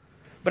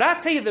 but I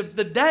tell you,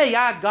 the day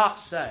I got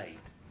saved,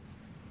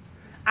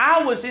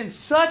 I was in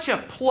such a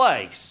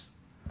place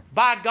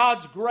by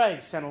God's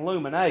grace and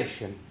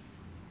illumination,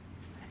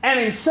 and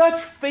in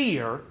such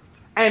fear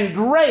and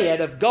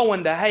dread of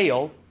going to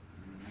hell,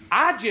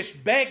 I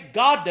just begged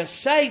God to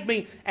save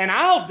me, and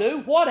I'll do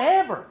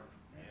whatever.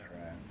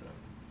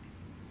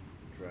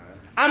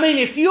 I mean,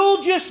 if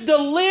you'll just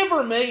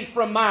deliver me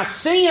from my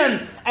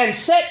sin and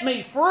set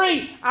me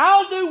free,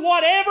 I'll do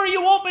whatever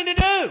you want me to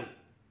do.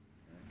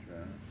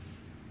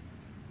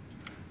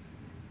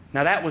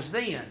 Now that was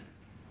then.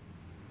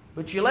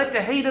 But you let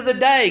the heat of the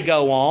day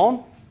go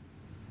on,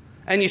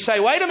 and you say,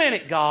 wait a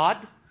minute,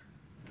 God.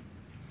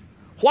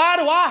 Why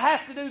do I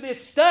have to do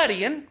this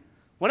studying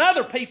when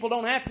other people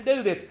don't have to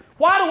do this?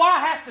 Why do I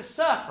have to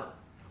suffer?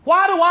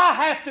 Why do I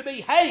have to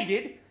be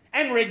hated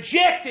and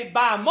rejected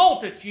by a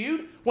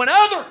multitude when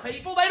other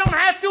people, they don't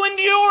have to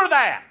endure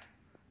that?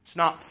 It's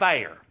not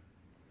fair.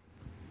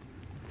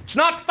 It's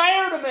not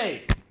fair to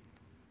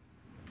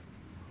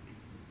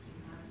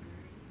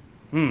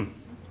me.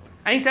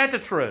 Ain't that the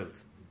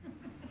truth?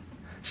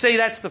 See,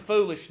 that's the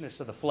foolishness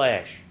of the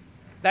flesh.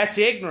 That's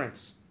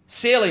ignorance,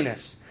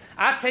 silliness.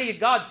 I tell you,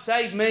 God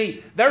saved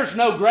me. There's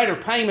no greater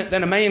payment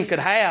than a man could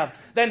have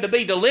than to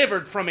be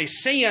delivered from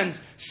his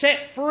sins,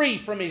 set free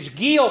from his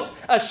guilt,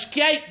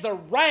 escape the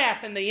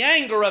wrath and the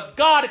anger of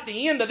God at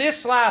the end of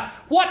this life.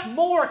 What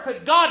more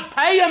could God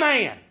pay a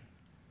man?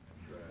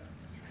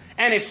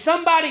 And if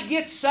somebody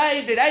gets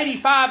saved at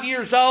 85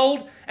 years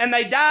old and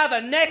they die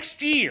the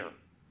next year,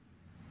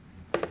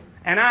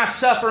 and I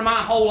suffer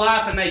my whole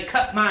life and they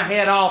cut my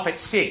head off at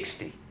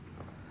 60,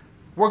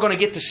 we're going to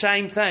get the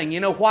same thing. You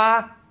know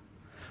why?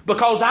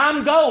 Because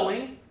I'm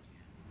going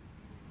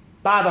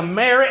by the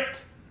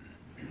merit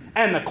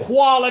and the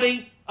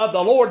quality of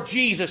the Lord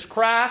Jesus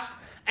Christ,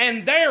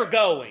 and they're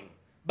going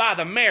by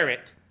the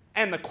merit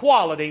and the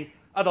quality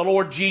of the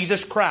Lord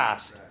Jesus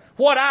Christ.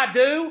 What I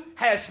do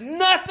has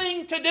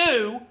nothing to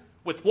do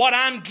with what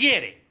I'm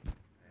getting.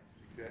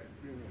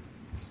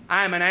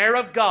 I am an heir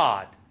of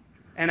God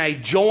and a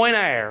joint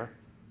heir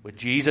with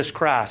Jesus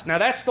Christ. Now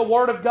that's the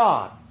Word of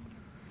God.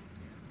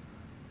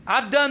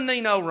 I've done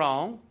thee no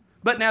wrong.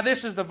 But now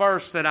this is the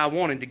verse that I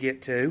wanted to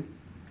get to,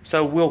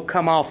 so we'll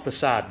come off the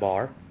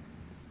sidebar.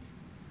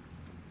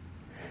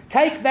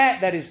 Take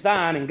that is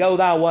thine and go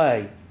thy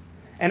way,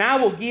 and I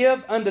will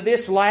give unto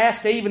this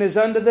last even as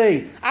unto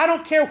thee. I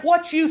don't care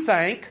what you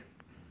think.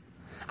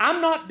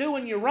 I'm not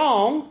doing you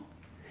wrong.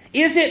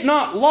 Is it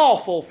not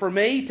lawful for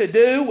me to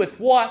do with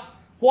what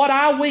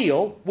I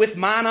will with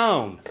mine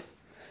own?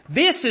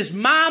 This is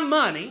my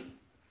money,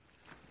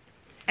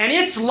 and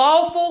it's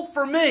lawful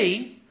for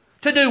me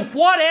to do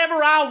whatever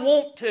I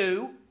want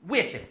to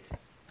with it.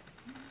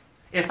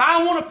 If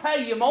I want to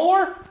pay you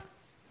more,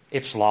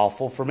 it's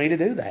lawful for me to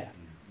do that.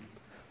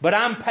 But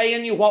I'm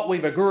paying you what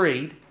we've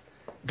agreed.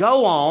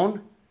 Go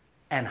on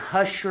and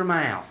hush your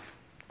mouth.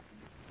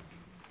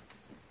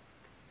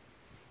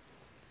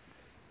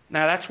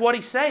 Now that's what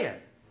He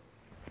said.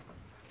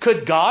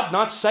 Could God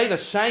not say the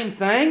same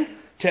thing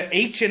to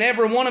each and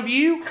every one of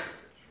you?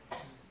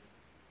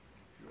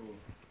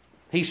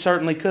 He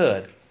certainly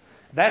could.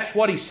 That's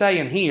what He's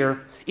saying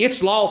here.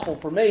 It's lawful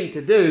for me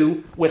to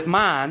do with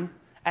mine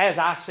as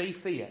I see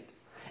fit.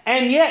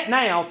 And yet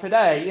now,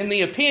 today, in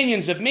the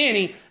opinions of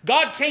many,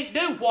 God can't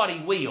do what He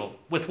will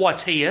with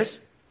what's His.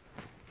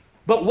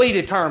 But we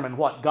determine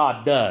what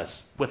God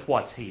does with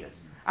what's His.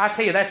 I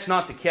tell you, that's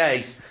not the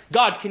case.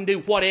 God can do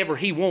whatever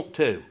He wants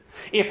to.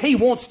 If He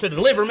wants to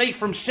deliver me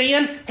from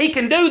sin, He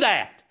can do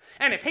that.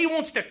 And if He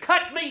wants to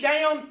cut me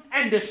down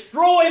and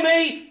destroy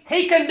me,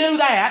 He can do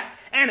that.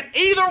 And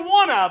either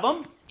one of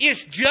them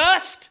is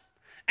just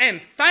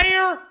and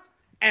fair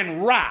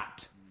and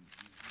right.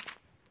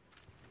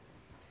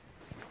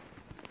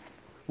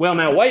 Well,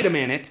 now, wait a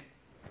minute.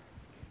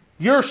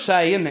 You're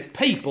saying that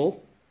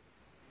people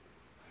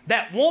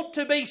that want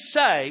to be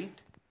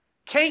saved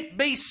can't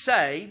be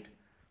saved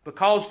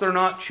because they're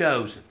not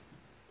chosen.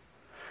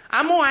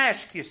 I'm going to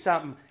ask you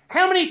something.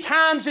 How many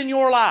times in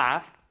your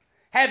life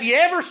have you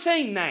ever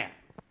seen that?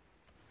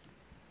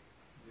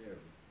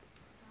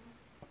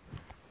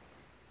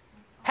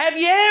 Have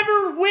you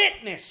ever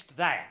witnessed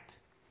that?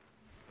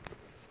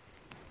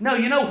 No,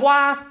 you know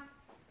why?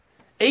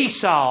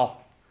 Esau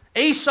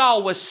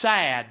was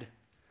sad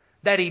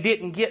that he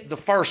didn't get the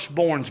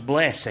firstborn's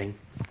blessing.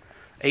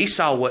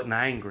 Esau wasn't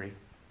angry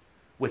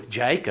with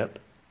Jacob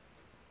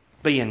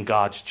being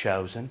God's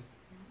chosen.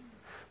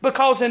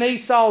 Because in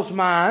Esau's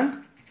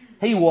mind,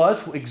 he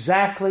was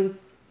exactly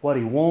what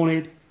he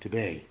wanted to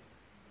be.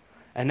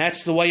 And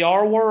that's the way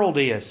our world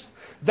is.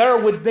 There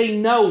would be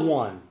no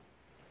one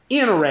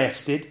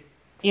interested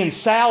in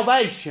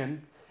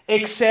salvation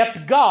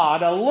except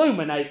God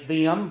illuminate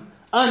them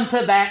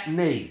unto that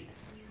need.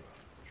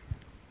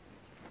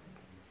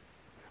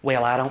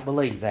 Well, I don't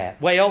believe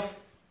that. Well,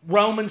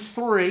 Romans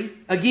 3,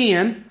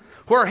 again,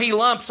 where he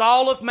lumps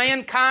all of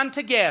mankind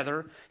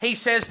together, he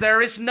says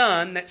there is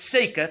none that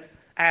seeketh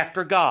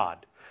after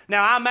God.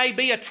 Now, I may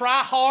be a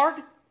try-hard.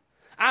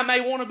 I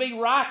may want to be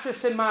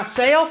righteous in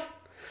myself.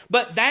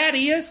 But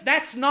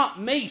that's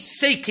not me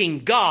seeking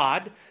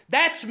God.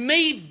 That's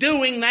me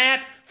doing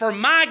that for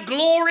my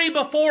glory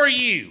before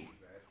you.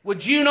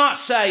 Would you not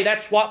say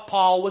that's what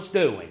Paul was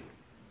doing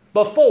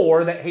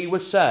before that he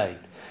was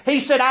saved?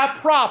 He said, I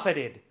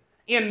profited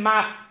in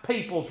my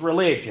people's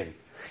religion.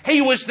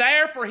 He was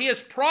there for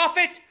his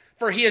profit,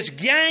 for his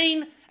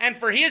gain, and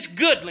for his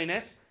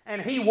goodliness,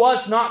 and he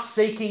was not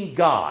seeking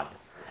God.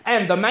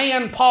 And the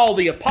man, Paul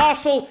the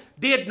Apostle,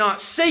 did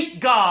not seek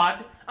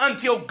God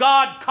until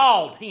God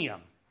called him.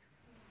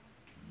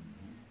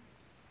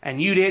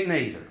 And you didn't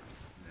either.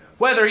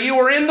 Whether you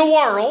were in the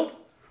world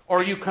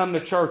or you come to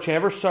church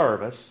every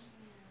service,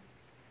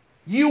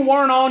 you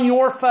weren't on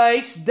your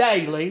face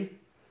daily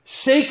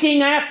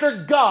seeking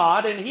after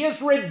God and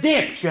His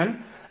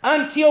redemption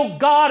until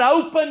God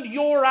opened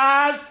your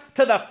eyes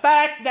to the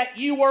fact that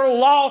you were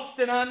lost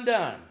and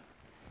undone.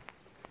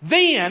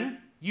 Then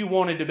you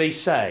wanted to be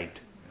saved.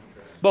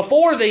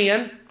 Before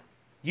then,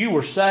 you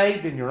were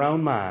saved in your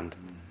own mind.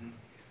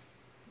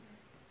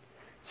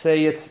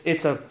 See,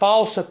 it's a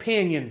false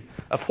opinion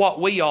of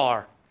what we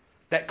are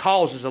that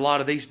causes a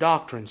lot of these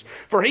doctrines.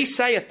 For He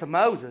saith to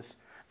Moses,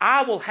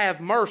 I will have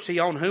mercy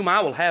on whom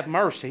I will have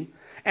mercy,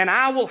 and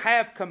I will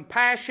have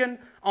compassion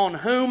on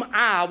whom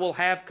I will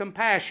have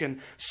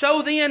compassion.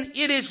 So then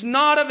it is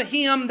not of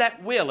him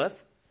that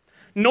willeth,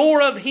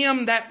 nor of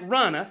him that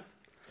runneth,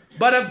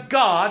 but of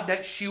God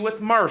that sheweth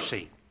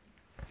mercy.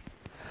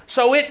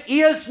 So it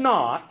is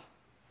not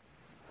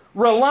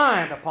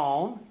reliant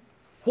upon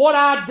what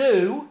I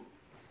do,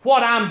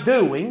 what I'm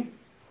doing,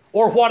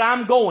 or what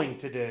I'm going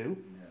to do.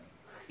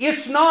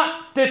 It's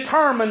not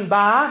determined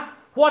by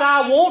what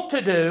I want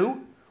to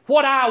do,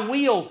 what I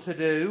will to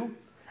do,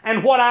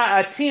 and what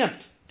I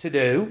attempt to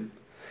do.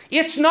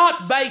 It's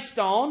not based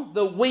on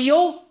the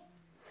will.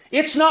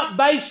 It's not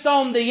based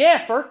on the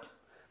effort,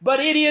 but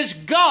it is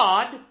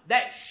God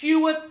that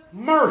sheweth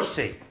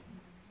mercy.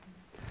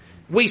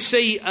 We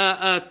see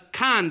a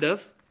kind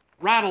of,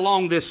 right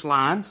along this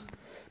lines,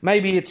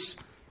 maybe it's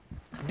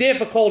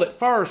difficult at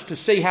first to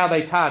see how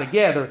they tie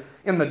together.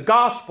 In the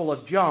Gospel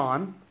of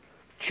John,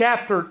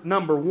 chapter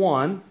number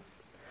 1,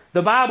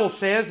 the Bible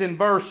says in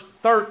verse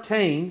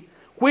 13,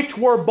 which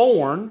were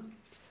born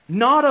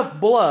not of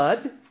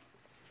blood,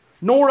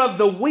 nor of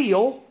the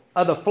will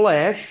of the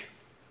flesh,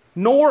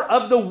 nor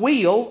of the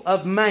will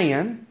of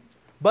man,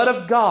 but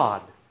of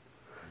God.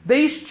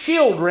 These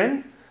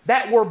children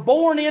that were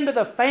born into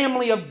the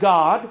family of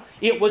God,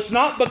 it was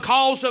not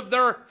because of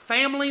their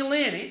family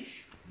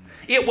lineage.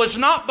 It was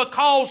not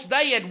because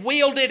they had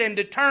willed it and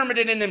determined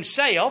it in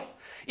themselves.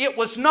 It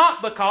was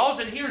not because,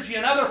 and here's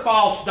another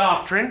false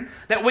doctrine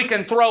that we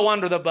can throw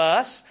under the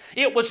bus,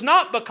 it was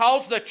not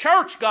because the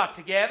church got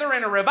together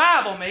in a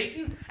revival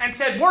meeting and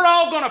said, we're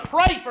all going to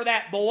pray for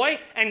that boy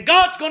and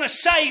God's going to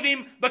save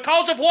him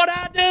because of what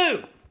I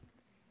do.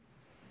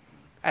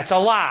 That's a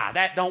lie.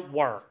 That don't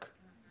work.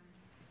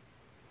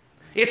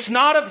 It's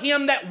not of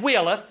him that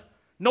willeth,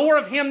 nor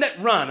of him that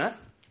runneth.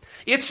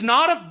 It's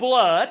not of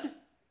blood.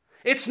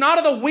 It's not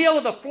of the will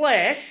of the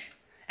flesh.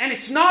 And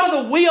it's not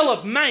of the will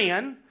of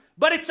man,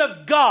 but it's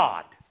of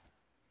God.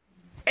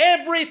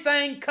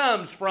 Everything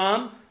comes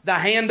from the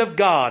hand of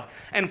God.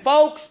 And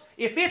folks,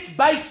 if it's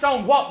based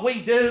on what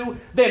we do,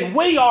 then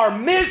we are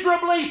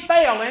miserably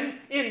failing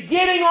in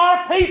getting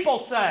our people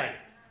saved.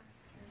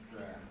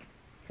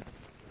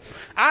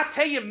 I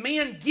tell you,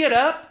 men get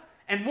up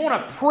and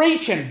want to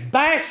preach and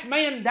bash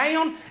man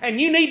down, and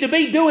you need to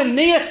be doing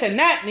this and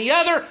that and the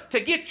other to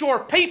get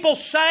your people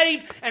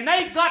saved, and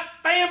they've got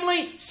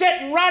family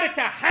sitting right at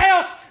the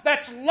house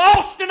that's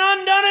lost and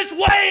undone as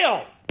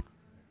well.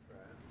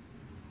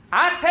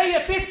 I tell you,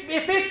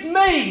 if it's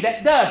me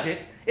that does it,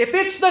 if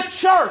it's the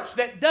church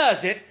that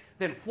does it,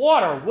 then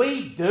what are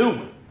we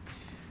doing?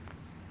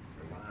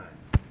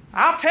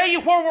 I'll tell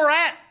you where we're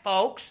at,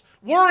 folks.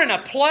 We're in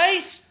a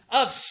place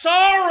of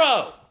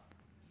sorrow.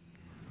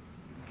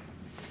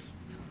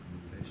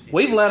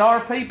 We've let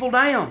our people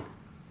down.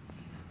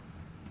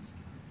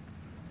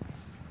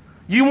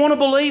 You want to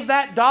believe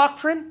that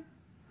doctrine?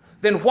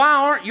 Then why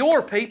aren't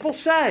your people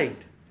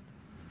saved?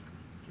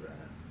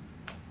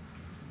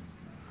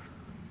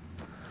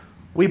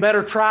 We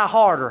better try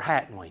harder,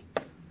 hadn't we?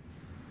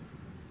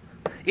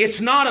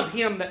 It's not of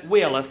him that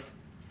willeth,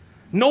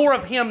 nor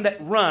of him that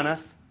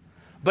runneth,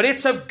 but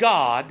it's of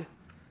God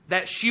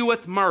that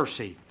sheweth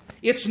mercy.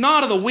 It's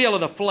not of the will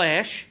of the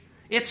flesh,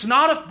 it's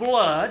not of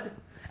blood,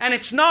 and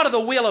it's not of the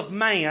will of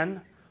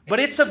man, but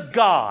it's of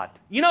God.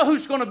 You know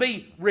who's going to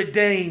be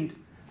redeemed?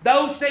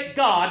 Those that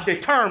God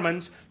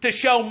determines to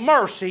show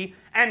mercy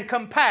and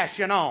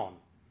compassion on.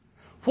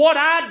 What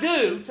I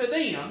do to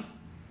them,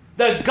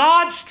 the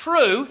God's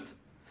truth,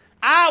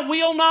 I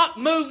will not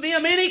move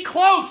them any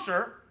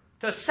closer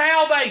to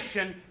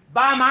salvation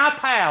by my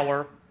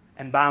power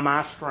and by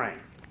my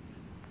strength.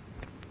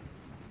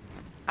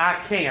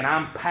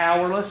 I'm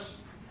powerless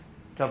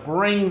to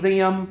bring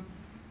them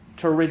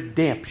to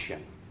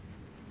redemption.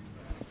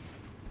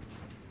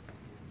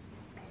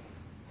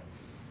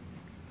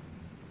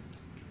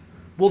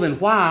 Well, then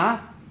why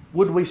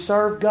would we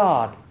serve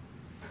God?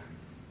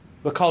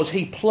 Because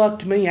He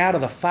plucked me out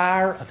of the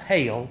fire of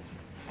hell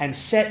and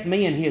set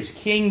me in His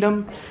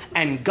kingdom,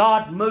 and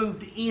God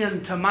moved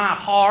into my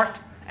heart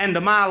and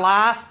to my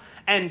life,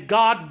 and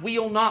God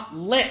will not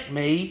let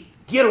me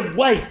get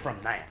away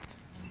from that.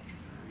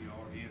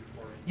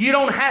 You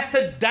don't have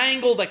to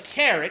dangle the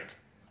carrot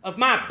of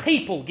my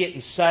people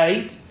getting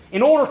saved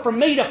in order for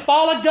me to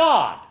follow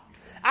God.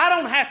 I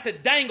don't have to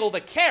dangle the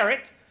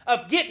carrot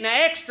of getting an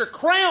extra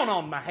crown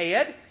on my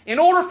head in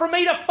order for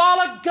me to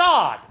follow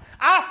God.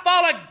 I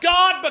follow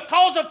God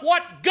because of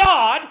what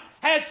God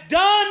has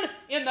done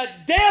in the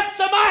depths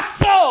of my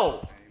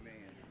soul.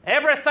 Amen.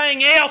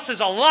 Everything else is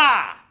a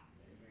lie.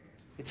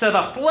 It's of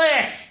the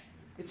flesh.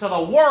 It's of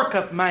the work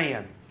of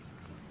man.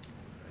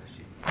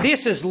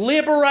 This is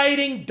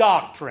liberating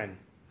doctrine.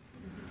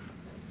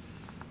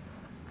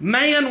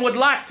 Man would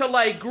like to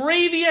lay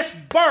grievous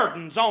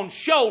burdens on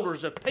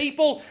shoulders of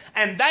people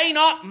and they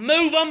not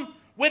move them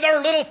with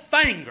their little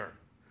finger.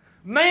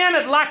 Man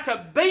would like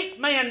to beat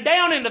man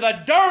down into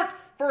the dirt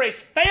for his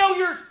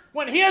failures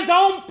when his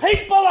own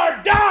people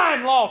are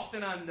dying lost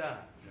and undone.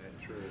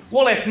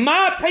 Well, if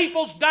my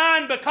people's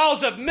dying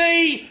because of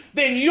me,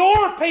 then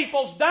your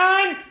people's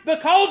dying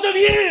because of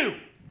you.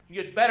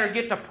 You'd better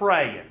get to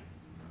praying.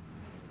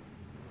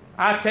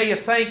 I tell you,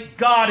 thank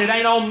God it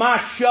ain't on my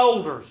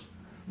shoulders.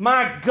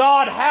 My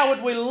God, how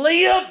would we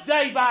live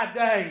day by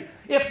day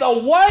if the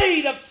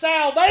weight of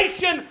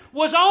salvation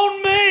was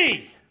on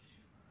me?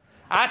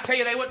 I tell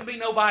you, there wouldn't be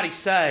nobody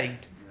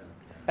saved.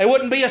 There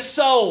wouldn't be a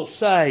soul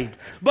saved.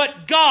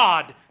 But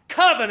God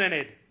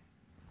covenanted,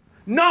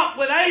 not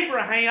with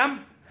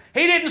Abraham.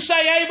 He didn't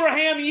say,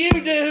 Abraham, you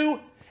do,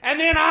 and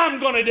then I'm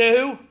going to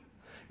do.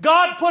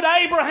 God put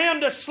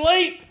Abraham to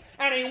sleep,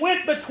 and he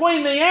went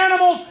between the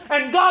animals,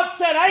 and God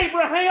said,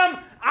 Abraham,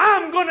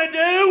 I'm going to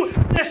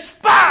do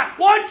despite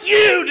what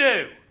you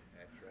do.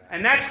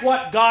 And that's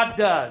what God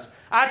does.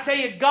 I tell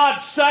you, God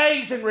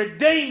saves and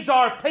redeems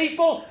our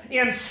people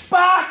in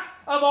spite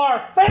of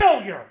our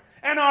failure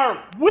and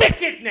our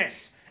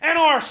wickedness and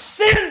our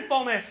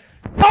sinfulness.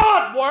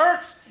 God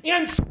works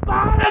in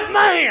spite of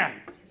man.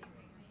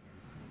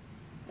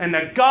 And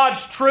the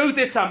God's truth,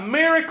 it's a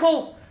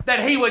miracle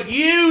that He would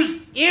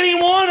use any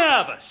one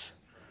of us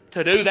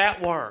to do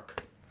that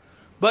work.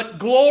 But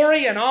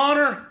glory and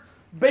honor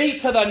be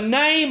to the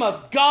name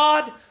of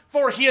God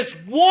for His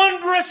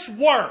wondrous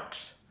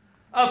works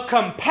of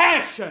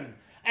compassion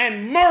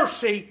and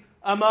mercy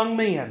among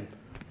men.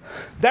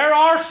 There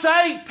are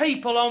saved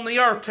people on the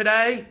earth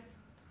today.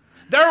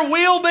 There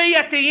will be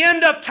at the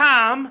end of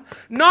time,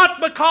 not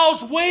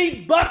because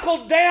we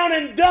buckled down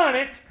and done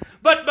it,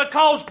 but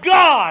because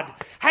God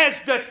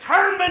has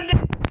determined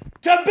it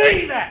to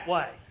be that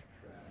way.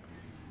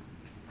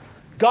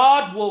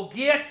 God will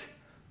get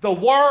the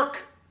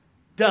work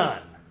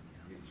done.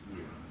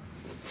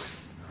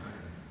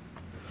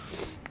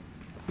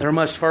 There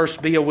must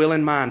first be a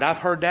willing mind. I've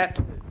heard that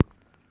too.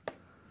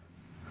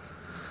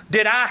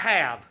 Did I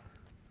have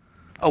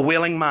a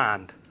willing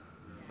mind?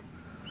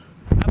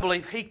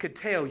 believe he could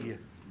tell you,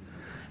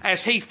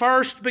 as he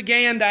first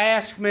began to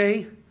ask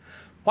me,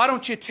 why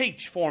don't you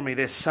teach for me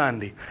this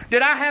Sunday?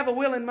 Did I have a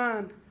willing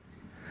mind?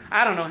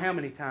 I don't know how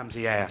many times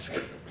he asked.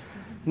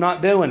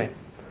 Not doing it.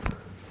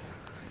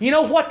 You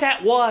know what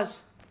that was?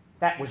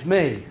 That was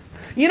me.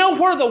 You know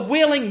where the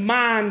willing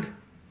mind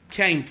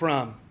came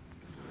from?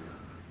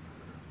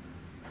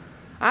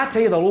 I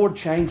tell you, the Lord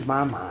changed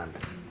my mind.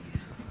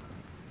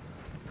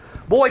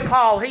 Boy,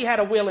 Paul, he had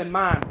a willing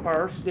mind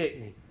first,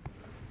 didn't he?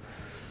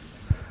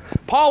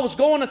 Paul was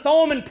going to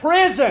throw him in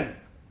prison.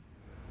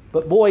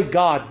 But boy,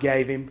 God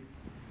gave him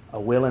a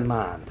willing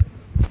mind.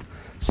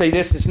 See,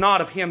 this is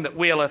not of him that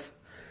willeth,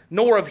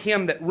 nor of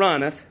him that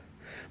runneth,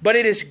 but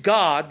it is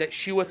God that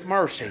sheweth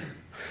mercy.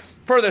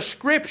 For the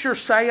Scripture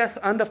saith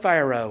unto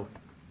Pharaoh,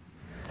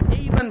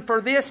 even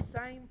for this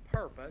same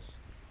purpose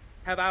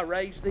have I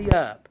raised thee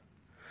up,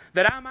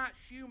 that I might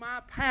shew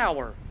my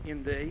power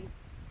in thee,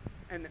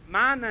 and that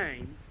my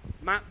name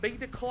might be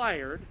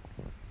declared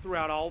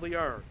throughout all the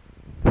earth.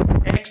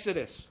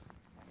 Exodus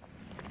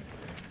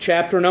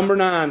chapter number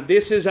 9.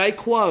 This is a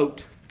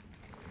quote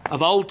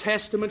of Old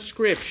Testament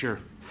Scripture.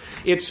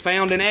 It's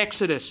found in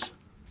Exodus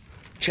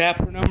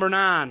chapter number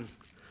 9,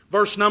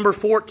 verse number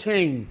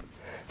 14.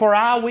 For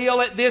I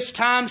will at this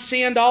time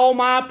send all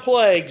my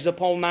plagues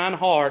upon thine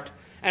heart,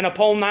 and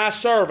upon thy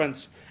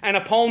servants, and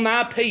upon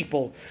thy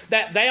people,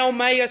 that thou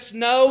mayest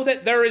know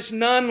that there is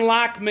none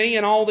like me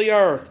in all the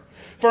earth.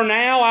 For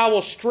now I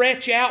will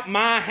stretch out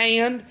my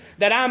hand,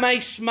 that I may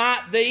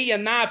smite thee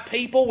and thy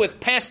people with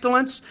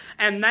pestilence,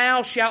 and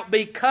thou shalt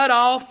be cut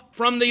off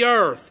from the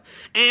earth.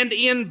 And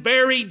in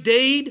very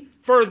deed,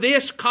 for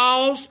this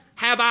cause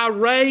have I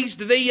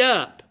raised thee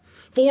up,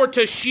 for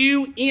to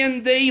shew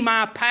in thee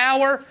my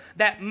power,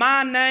 that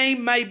my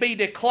name may be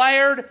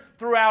declared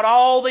throughout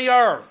all the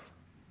earth.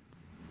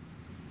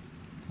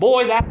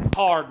 Boy, that's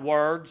hard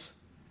words.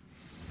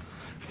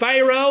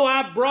 Pharaoh,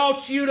 I've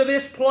brought you to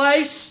this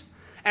place,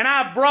 and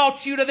I've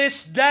brought you to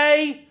this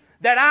day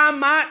that I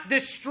might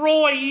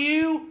destroy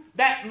you,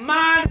 that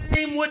my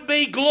name would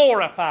be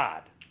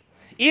glorified.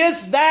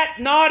 Is that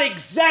not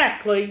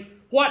exactly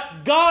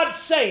what God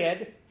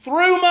said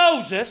through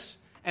Moses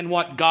and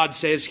what God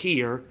says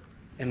here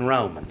in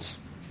Romans?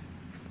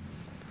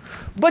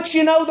 But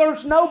you know,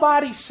 there's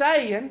nobody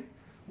saying,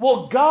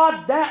 well,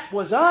 God, that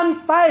was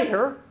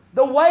unfair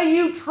the way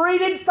you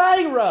treated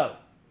Pharaoh.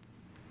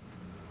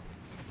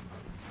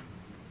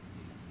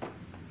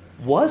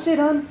 Was it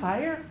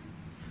unfair?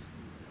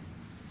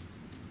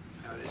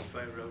 How did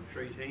Pharaoh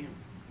treat him?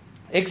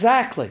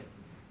 Exactly.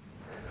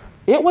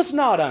 It was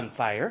not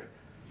unfair,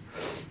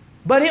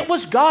 but it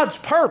was God's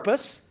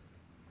purpose.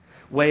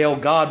 Well,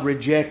 God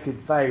rejected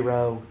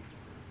Pharaoh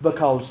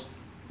because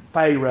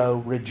Pharaoh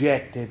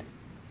rejected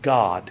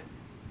God.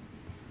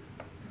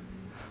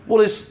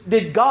 Well,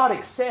 did God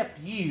accept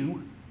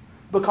you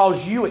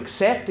because you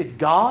accepted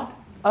God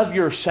of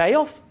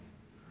yourself?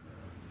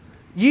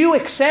 You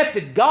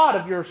accepted God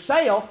of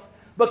yourself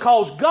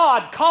because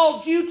God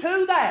called you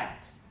to that.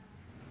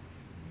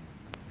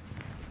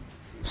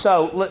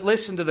 So,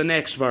 listen to the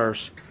next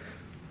verse.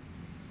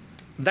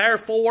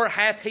 Therefore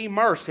hath he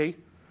mercy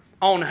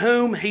on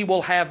whom he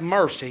will have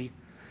mercy,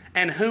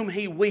 and whom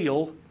he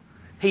will,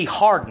 he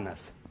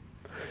hardeneth.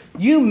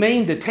 You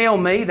mean to tell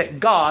me that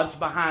God's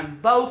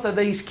behind both of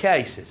these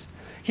cases?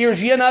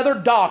 Here's yet another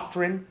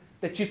doctrine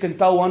that you can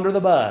throw under the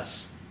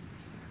bus.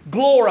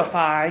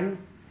 Glorifying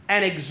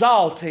and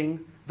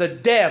exalting the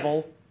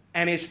devil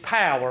and his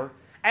power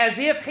as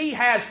if he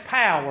has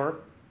power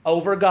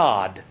over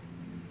God.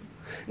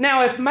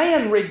 Now, if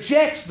man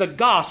rejects the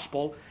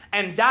gospel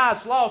and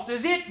dies lost,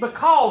 is it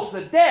because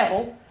the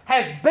devil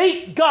has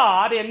beat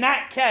God in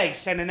that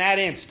case and in that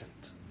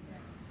instant?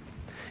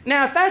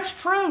 Now, if that's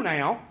true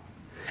now,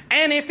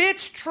 and if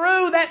it's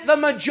true that the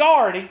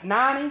majority,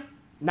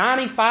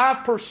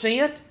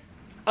 95%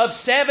 of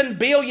 7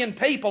 billion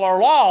people are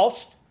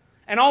lost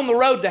and on the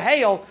road to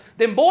hell,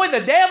 then boy,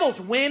 the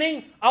devil's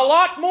winning a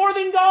lot more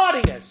than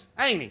God is,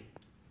 ain't he?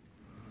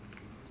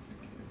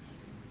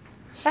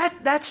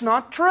 That's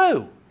not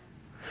true.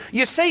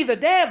 You see, the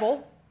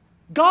devil,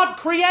 God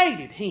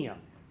created him.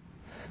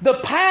 The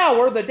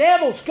power the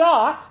devil's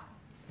got,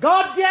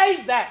 God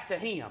gave that to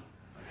him.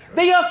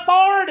 The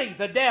authority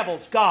the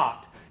devil's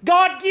got,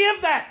 God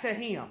give that to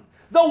him.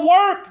 The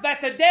work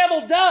that the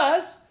devil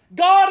does,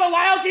 God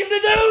allows him to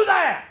do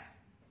that.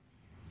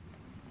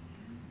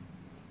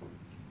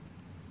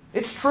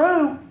 It's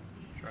true.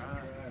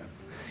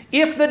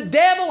 If the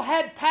devil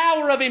had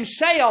power of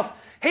himself,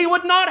 he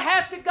would not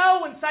have to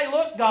go and say,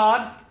 look,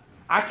 God,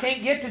 I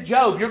can't get to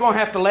Job. You're going to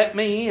have to let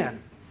me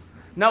in.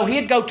 No,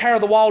 he'd go tear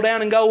the wall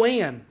down and go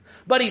in.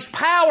 But he's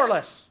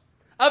powerless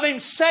of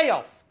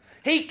himself.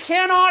 He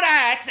cannot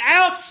act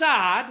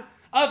outside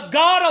of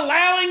God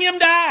allowing him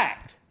to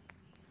act.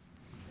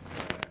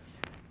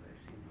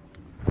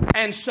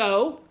 And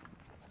so,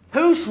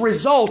 who's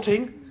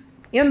resulting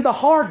in the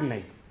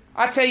hardening?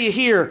 I tell you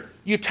here,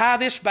 you tie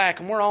this back,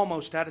 and we're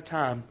almost out of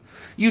time.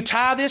 You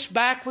tie this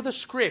back with a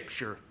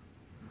scripture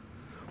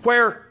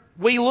where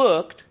we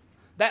looked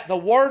that the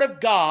Word of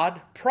God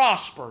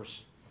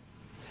prospers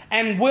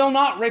and will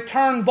not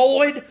return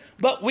void,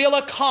 but will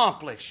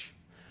accomplish.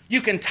 You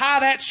can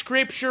tie that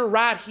scripture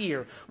right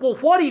here. Well,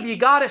 what have you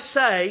got to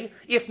say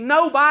if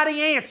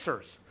nobody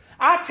answers?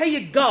 I tell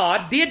you,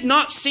 God did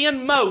not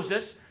send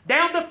Moses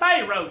down to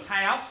Pharaoh's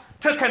house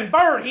to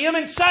convert him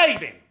and save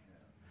him.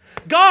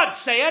 God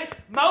said,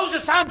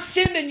 Moses, I'm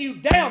sending you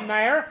down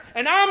there,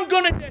 and I'm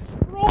going to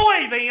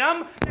destroy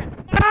them,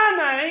 that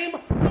my name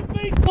will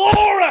be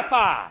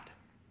glorified.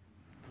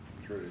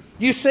 True.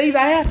 You see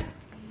that?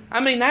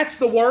 I mean, that's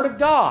the Word of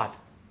God.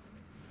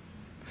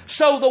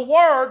 So the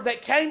word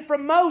that came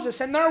from Moses,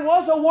 and there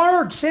was a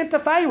word sent to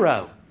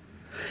Pharaoh.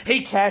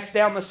 He cast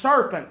down the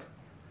serpent,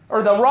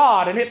 or the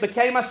rod, and it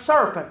became a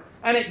serpent,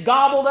 and it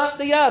gobbled up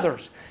the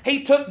others.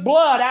 He took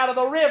blood out of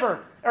the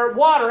river, or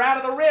water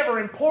out of the river,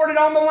 and poured it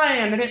on the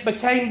land, and it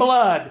became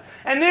blood.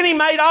 And then he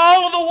made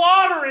all of the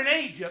water in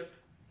Egypt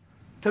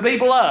to be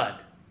blood.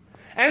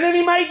 And then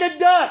he made the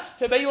dust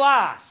to be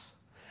lice.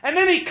 And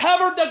then he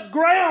covered the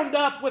ground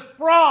up with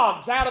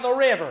frogs out of the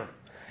river.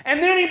 And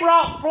then he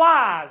brought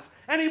flies.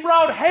 And he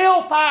brought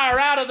hellfire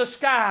out of the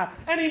sky.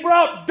 And he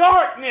brought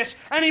darkness.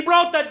 And he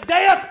brought the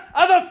death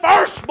of the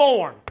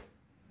firstborn.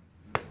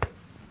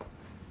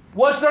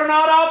 Was there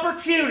not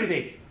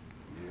opportunity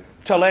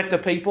to let the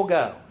people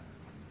go?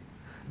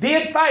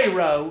 Did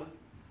Pharaoh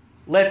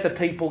let the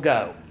people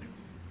go?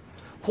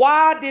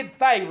 Why did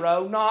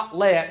Pharaoh not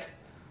let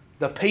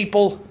the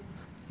people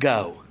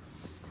go?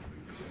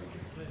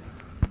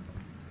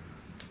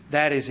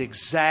 That is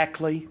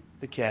exactly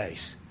the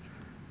case.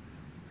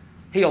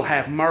 He'll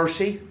have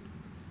mercy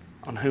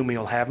on whom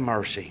He'll have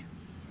mercy,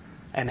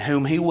 and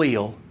whom He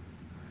will,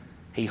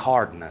 He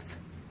hardeneth.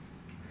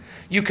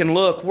 You can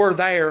look, we're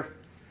there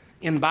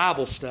in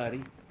Bible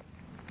study,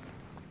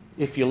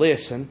 if you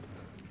listen.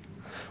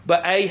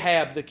 But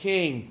Ahab the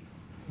king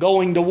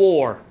going to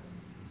war,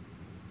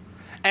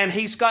 and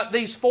he's got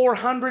these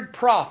 400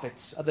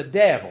 prophets of the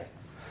devil,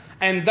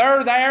 and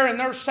they're there and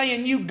they're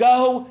saying, you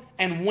go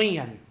and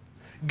win.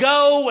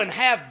 Go and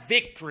have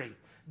victory.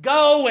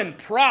 Go and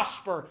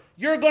prosper.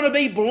 You're going to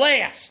be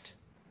blessed.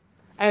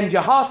 And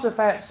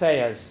Jehoshaphat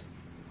says,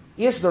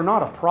 is there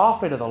not a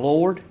prophet of the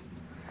Lord?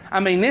 I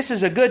mean, this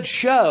is a good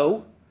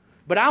show,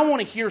 but I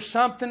want to hear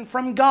something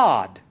from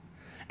God.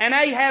 And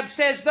Ahab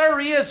says, there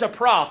is a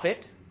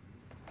prophet,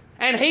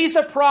 and he's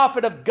a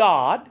prophet of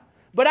God,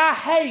 but I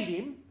hate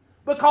him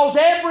because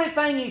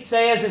everything he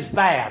says is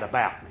bad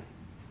about me.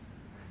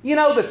 You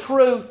know the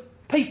truth,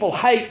 people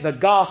hate the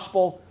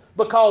gospel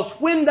because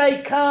when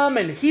they come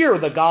and hear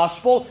the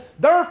gospel,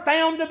 they're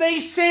found to be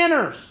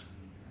sinners.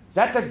 Is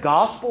that the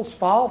gospel's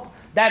fault?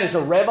 That is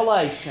a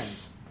revelation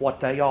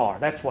what they are.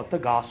 That's what the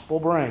gospel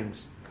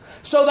brings.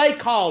 So they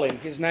call him.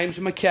 His name's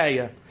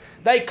Micaiah.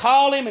 They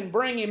call him and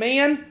bring him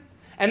in,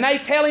 and they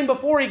tell him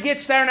before he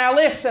gets there, now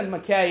listen,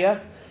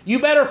 Micaiah, you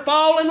better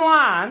fall in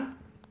line,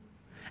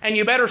 and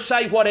you better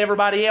say what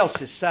everybody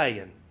else is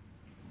saying.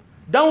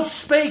 Don't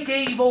speak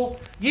evil.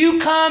 You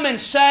come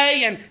and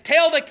say and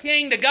tell the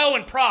king to go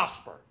and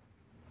prosper.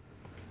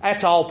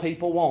 That's all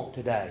people want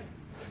today.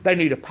 They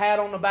need a pat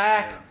on the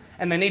back,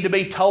 and they need to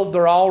be told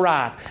they're all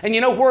right. And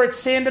you know where it's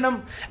sending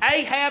them?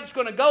 Ahab's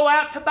going to go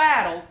out to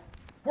battle,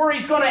 where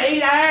he's going to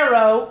eat an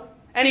arrow,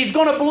 and he's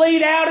going to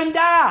bleed out and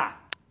die.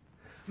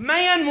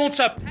 Man wants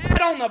a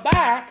pat on the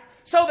back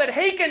so that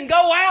he can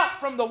go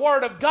out from the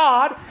Word of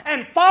God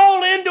and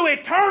fall into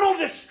eternal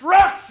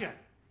destruction.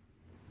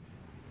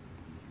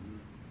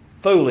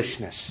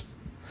 Foolishness.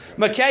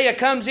 Micaiah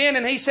comes in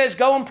and he says,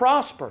 go and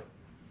prosper.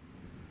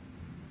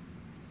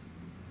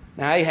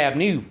 Now Ahab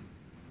knew.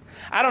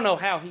 I don't know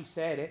how he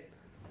said it.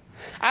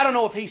 I don't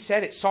know if he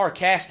said it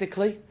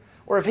sarcastically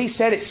or if he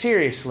said it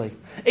seriously.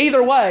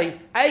 Either way,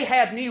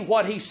 Ahab knew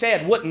what he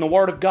said wasn't the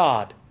Word of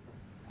God.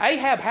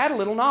 Ahab had a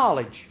little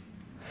knowledge.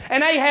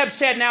 And Ahab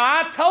said, now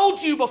I've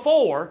told you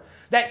before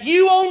that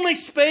you only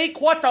speak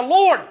what the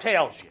Lord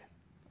tells you.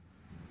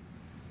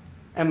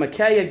 And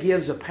Micaiah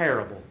gives a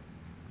parable.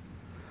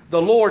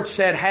 The Lord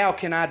said, how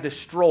can I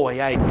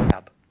destroy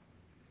Ahab?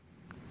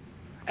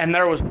 And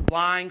there was a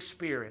lying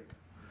spirit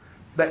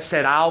that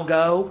said, I'll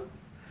go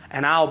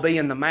and I'll be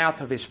in the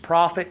mouth of his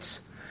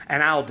prophets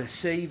and I'll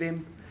deceive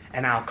him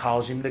and I'll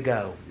cause him to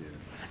go.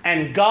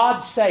 And God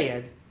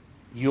said,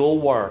 you'll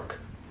work,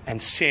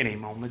 and sent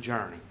him on the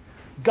journey.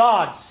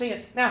 God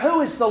sent. Now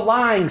who is the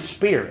lying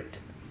spirit?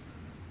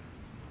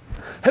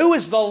 Who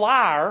is the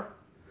liar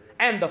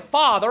and the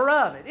father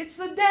of it? It's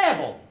the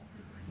devil.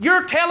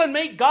 You're telling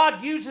me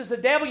God uses the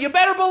devil? You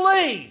better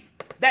believe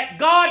that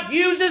God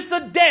uses the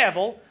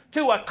devil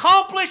to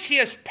accomplish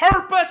His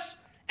purpose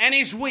and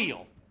His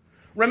will.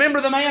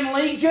 Remember the man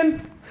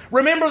Legion?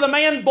 Remember the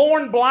man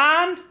born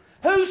blind?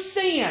 Who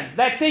sinned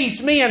that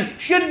these men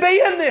should be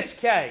in this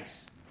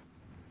case?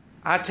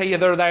 I tell you,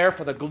 they're there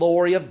for the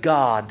glory of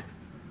God.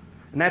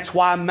 And that's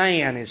why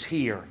man is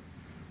here.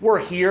 We're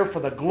here for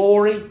the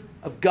glory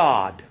of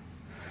God.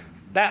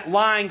 That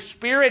lying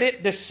spirit,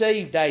 it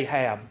deceived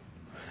Ahab.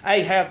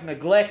 Ahab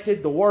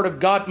neglected the Word of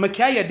God.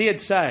 Micaiah did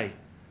say,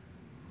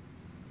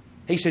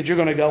 he said, you're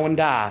going to go and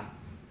die.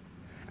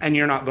 and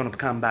you're not going to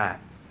come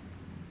back.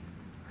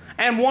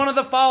 And one of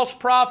the false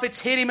prophets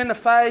hit him in the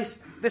face.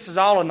 This is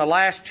all in the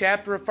last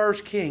chapter of 1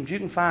 Kings. You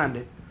can find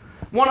it.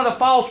 One of the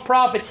false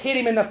prophets hit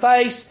him in the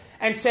face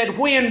and said,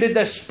 "When did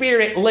the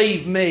Spirit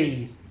leave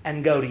me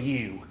and go to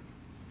you?"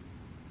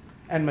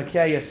 And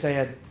Micaiah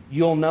said,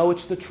 "You'll know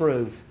it's the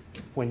truth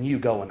when you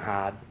go and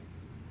hide."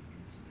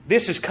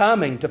 This is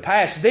coming to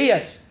pass.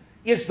 This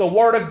is the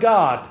Word of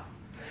God.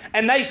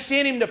 And they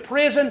sent him to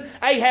prison.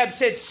 Ahab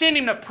said, "Send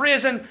him to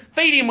prison,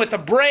 feed him with the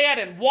bread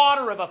and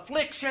water of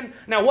affliction."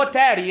 Now what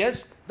that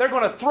is, they're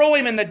going to throw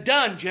him in the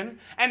dungeon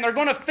and they're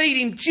going to feed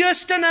him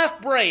just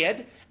enough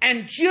bread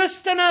and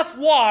just enough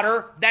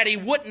water that he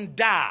wouldn't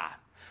die.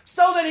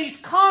 So that he's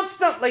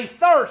constantly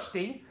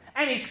thirsty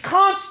and he's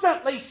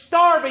constantly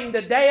starving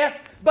to death,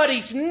 but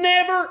he's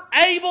never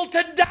able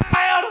to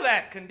die out of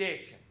that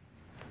condition.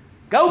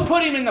 Go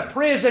put him in the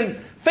prison,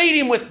 feed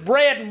him with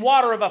bread and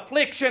water of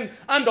affliction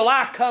until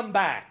I come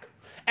back.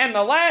 And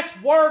the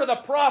last word of the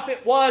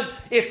prophet was,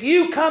 if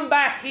you come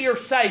back here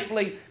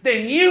safely,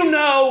 then you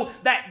know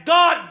that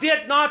God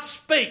did not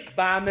speak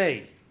by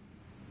me.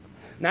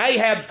 Now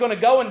Ahab's going to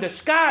go and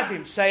disguise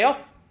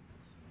himself.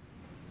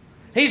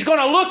 He's going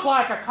to look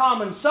like a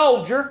common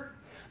soldier.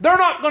 They're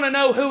not going to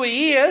know who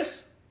he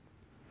is.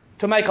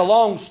 To make a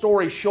long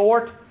story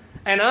short,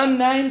 an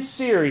unnamed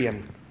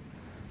Syrian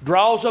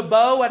draws a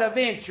bow at a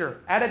venture,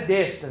 at a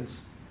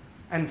distance,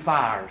 and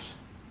fires.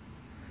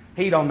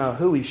 He don't know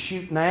who he's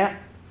shooting at.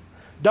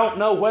 Don't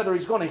know whether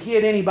he's going to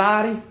hit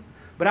anybody.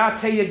 But I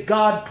tell you,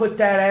 God put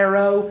that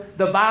arrow,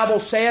 the Bible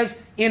says,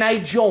 in a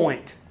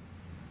joint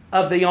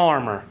of the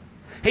armor.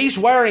 He's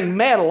wearing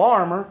metal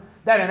armor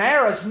that an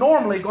arrow's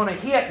normally going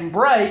to hit and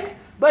break,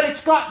 but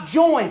it's got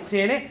joints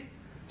in it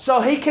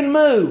so he can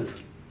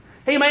move.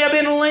 He may have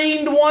been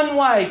leaned one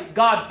way.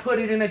 God put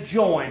it in a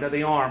joint of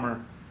the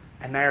armor.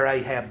 And there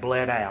Ahab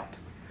bled out.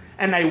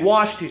 And they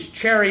washed his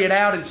chariot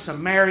out in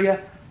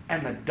Samaria,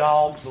 and the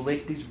dogs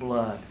licked his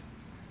blood.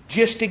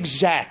 Just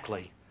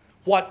exactly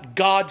what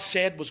God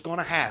said was going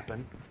to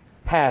happen,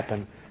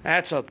 happened.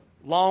 That's a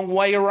long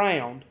way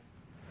around.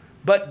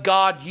 But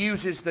God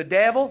uses the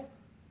devil.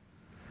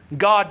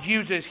 God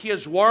uses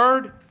His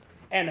Word.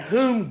 And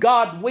whom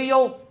God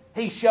will,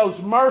 He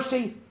shows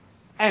mercy.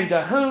 And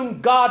to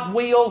whom God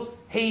will,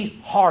 He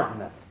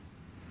hardeneth.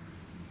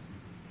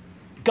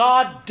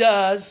 God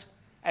does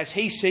as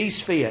He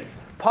sees fit.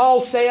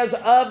 Paul says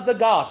of the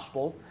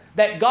gospel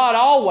that God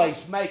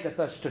always maketh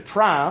us to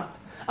triumph.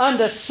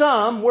 Unto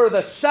some we're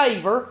the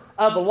savor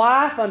of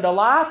life unto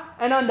life,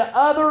 and unto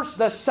others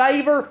the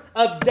savor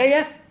of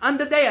death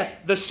unto death.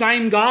 The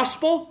same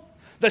gospel,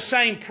 the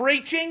same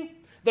preaching,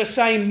 the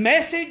same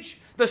message,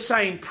 the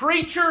same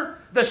preacher,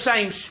 the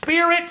same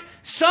Spirit.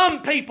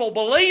 Some people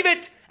believe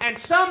it, and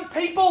some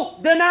people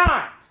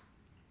deny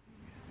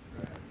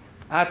it.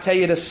 I tell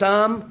you, to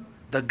some,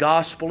 the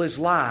gospel is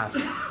life.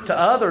 To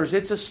others,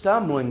 it's a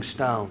stumbling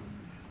stone.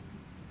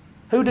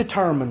 Who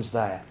determines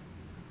that?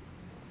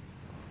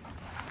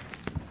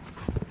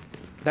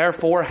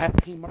 Therefore, have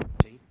He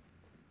mercy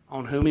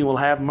on whom He will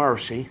have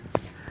mercy,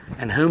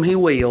 and whom He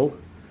will,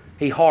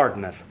 He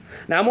hardeneth.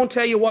 Now, I'm going to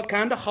tell you what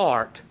kind of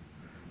heart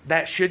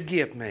that should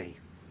give me.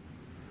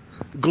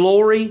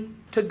 Glory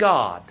to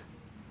God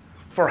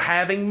for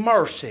having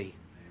mercy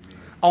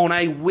on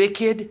a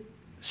wicked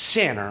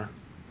sinner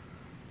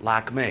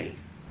like me.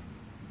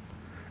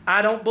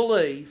 I don't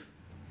believe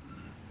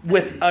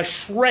with a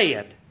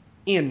shred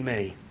in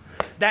me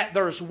that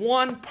there's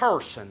one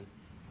person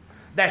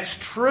that's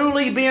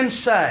truly been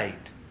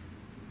saved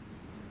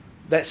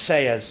that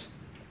says,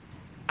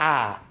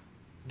 I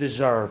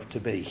deserve to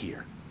be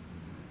here.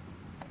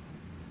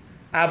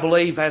 I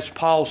believe, as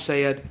Paul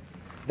said,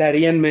 that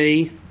in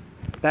me,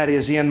 that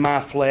is in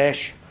my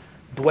flesh,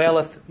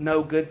 dwelleth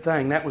no good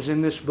thing. That was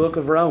in this book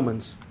of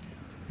Romans.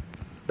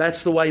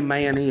 That's the way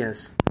man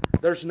is.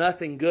 There's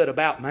nothing good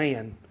about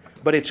man,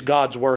 but it's God's work.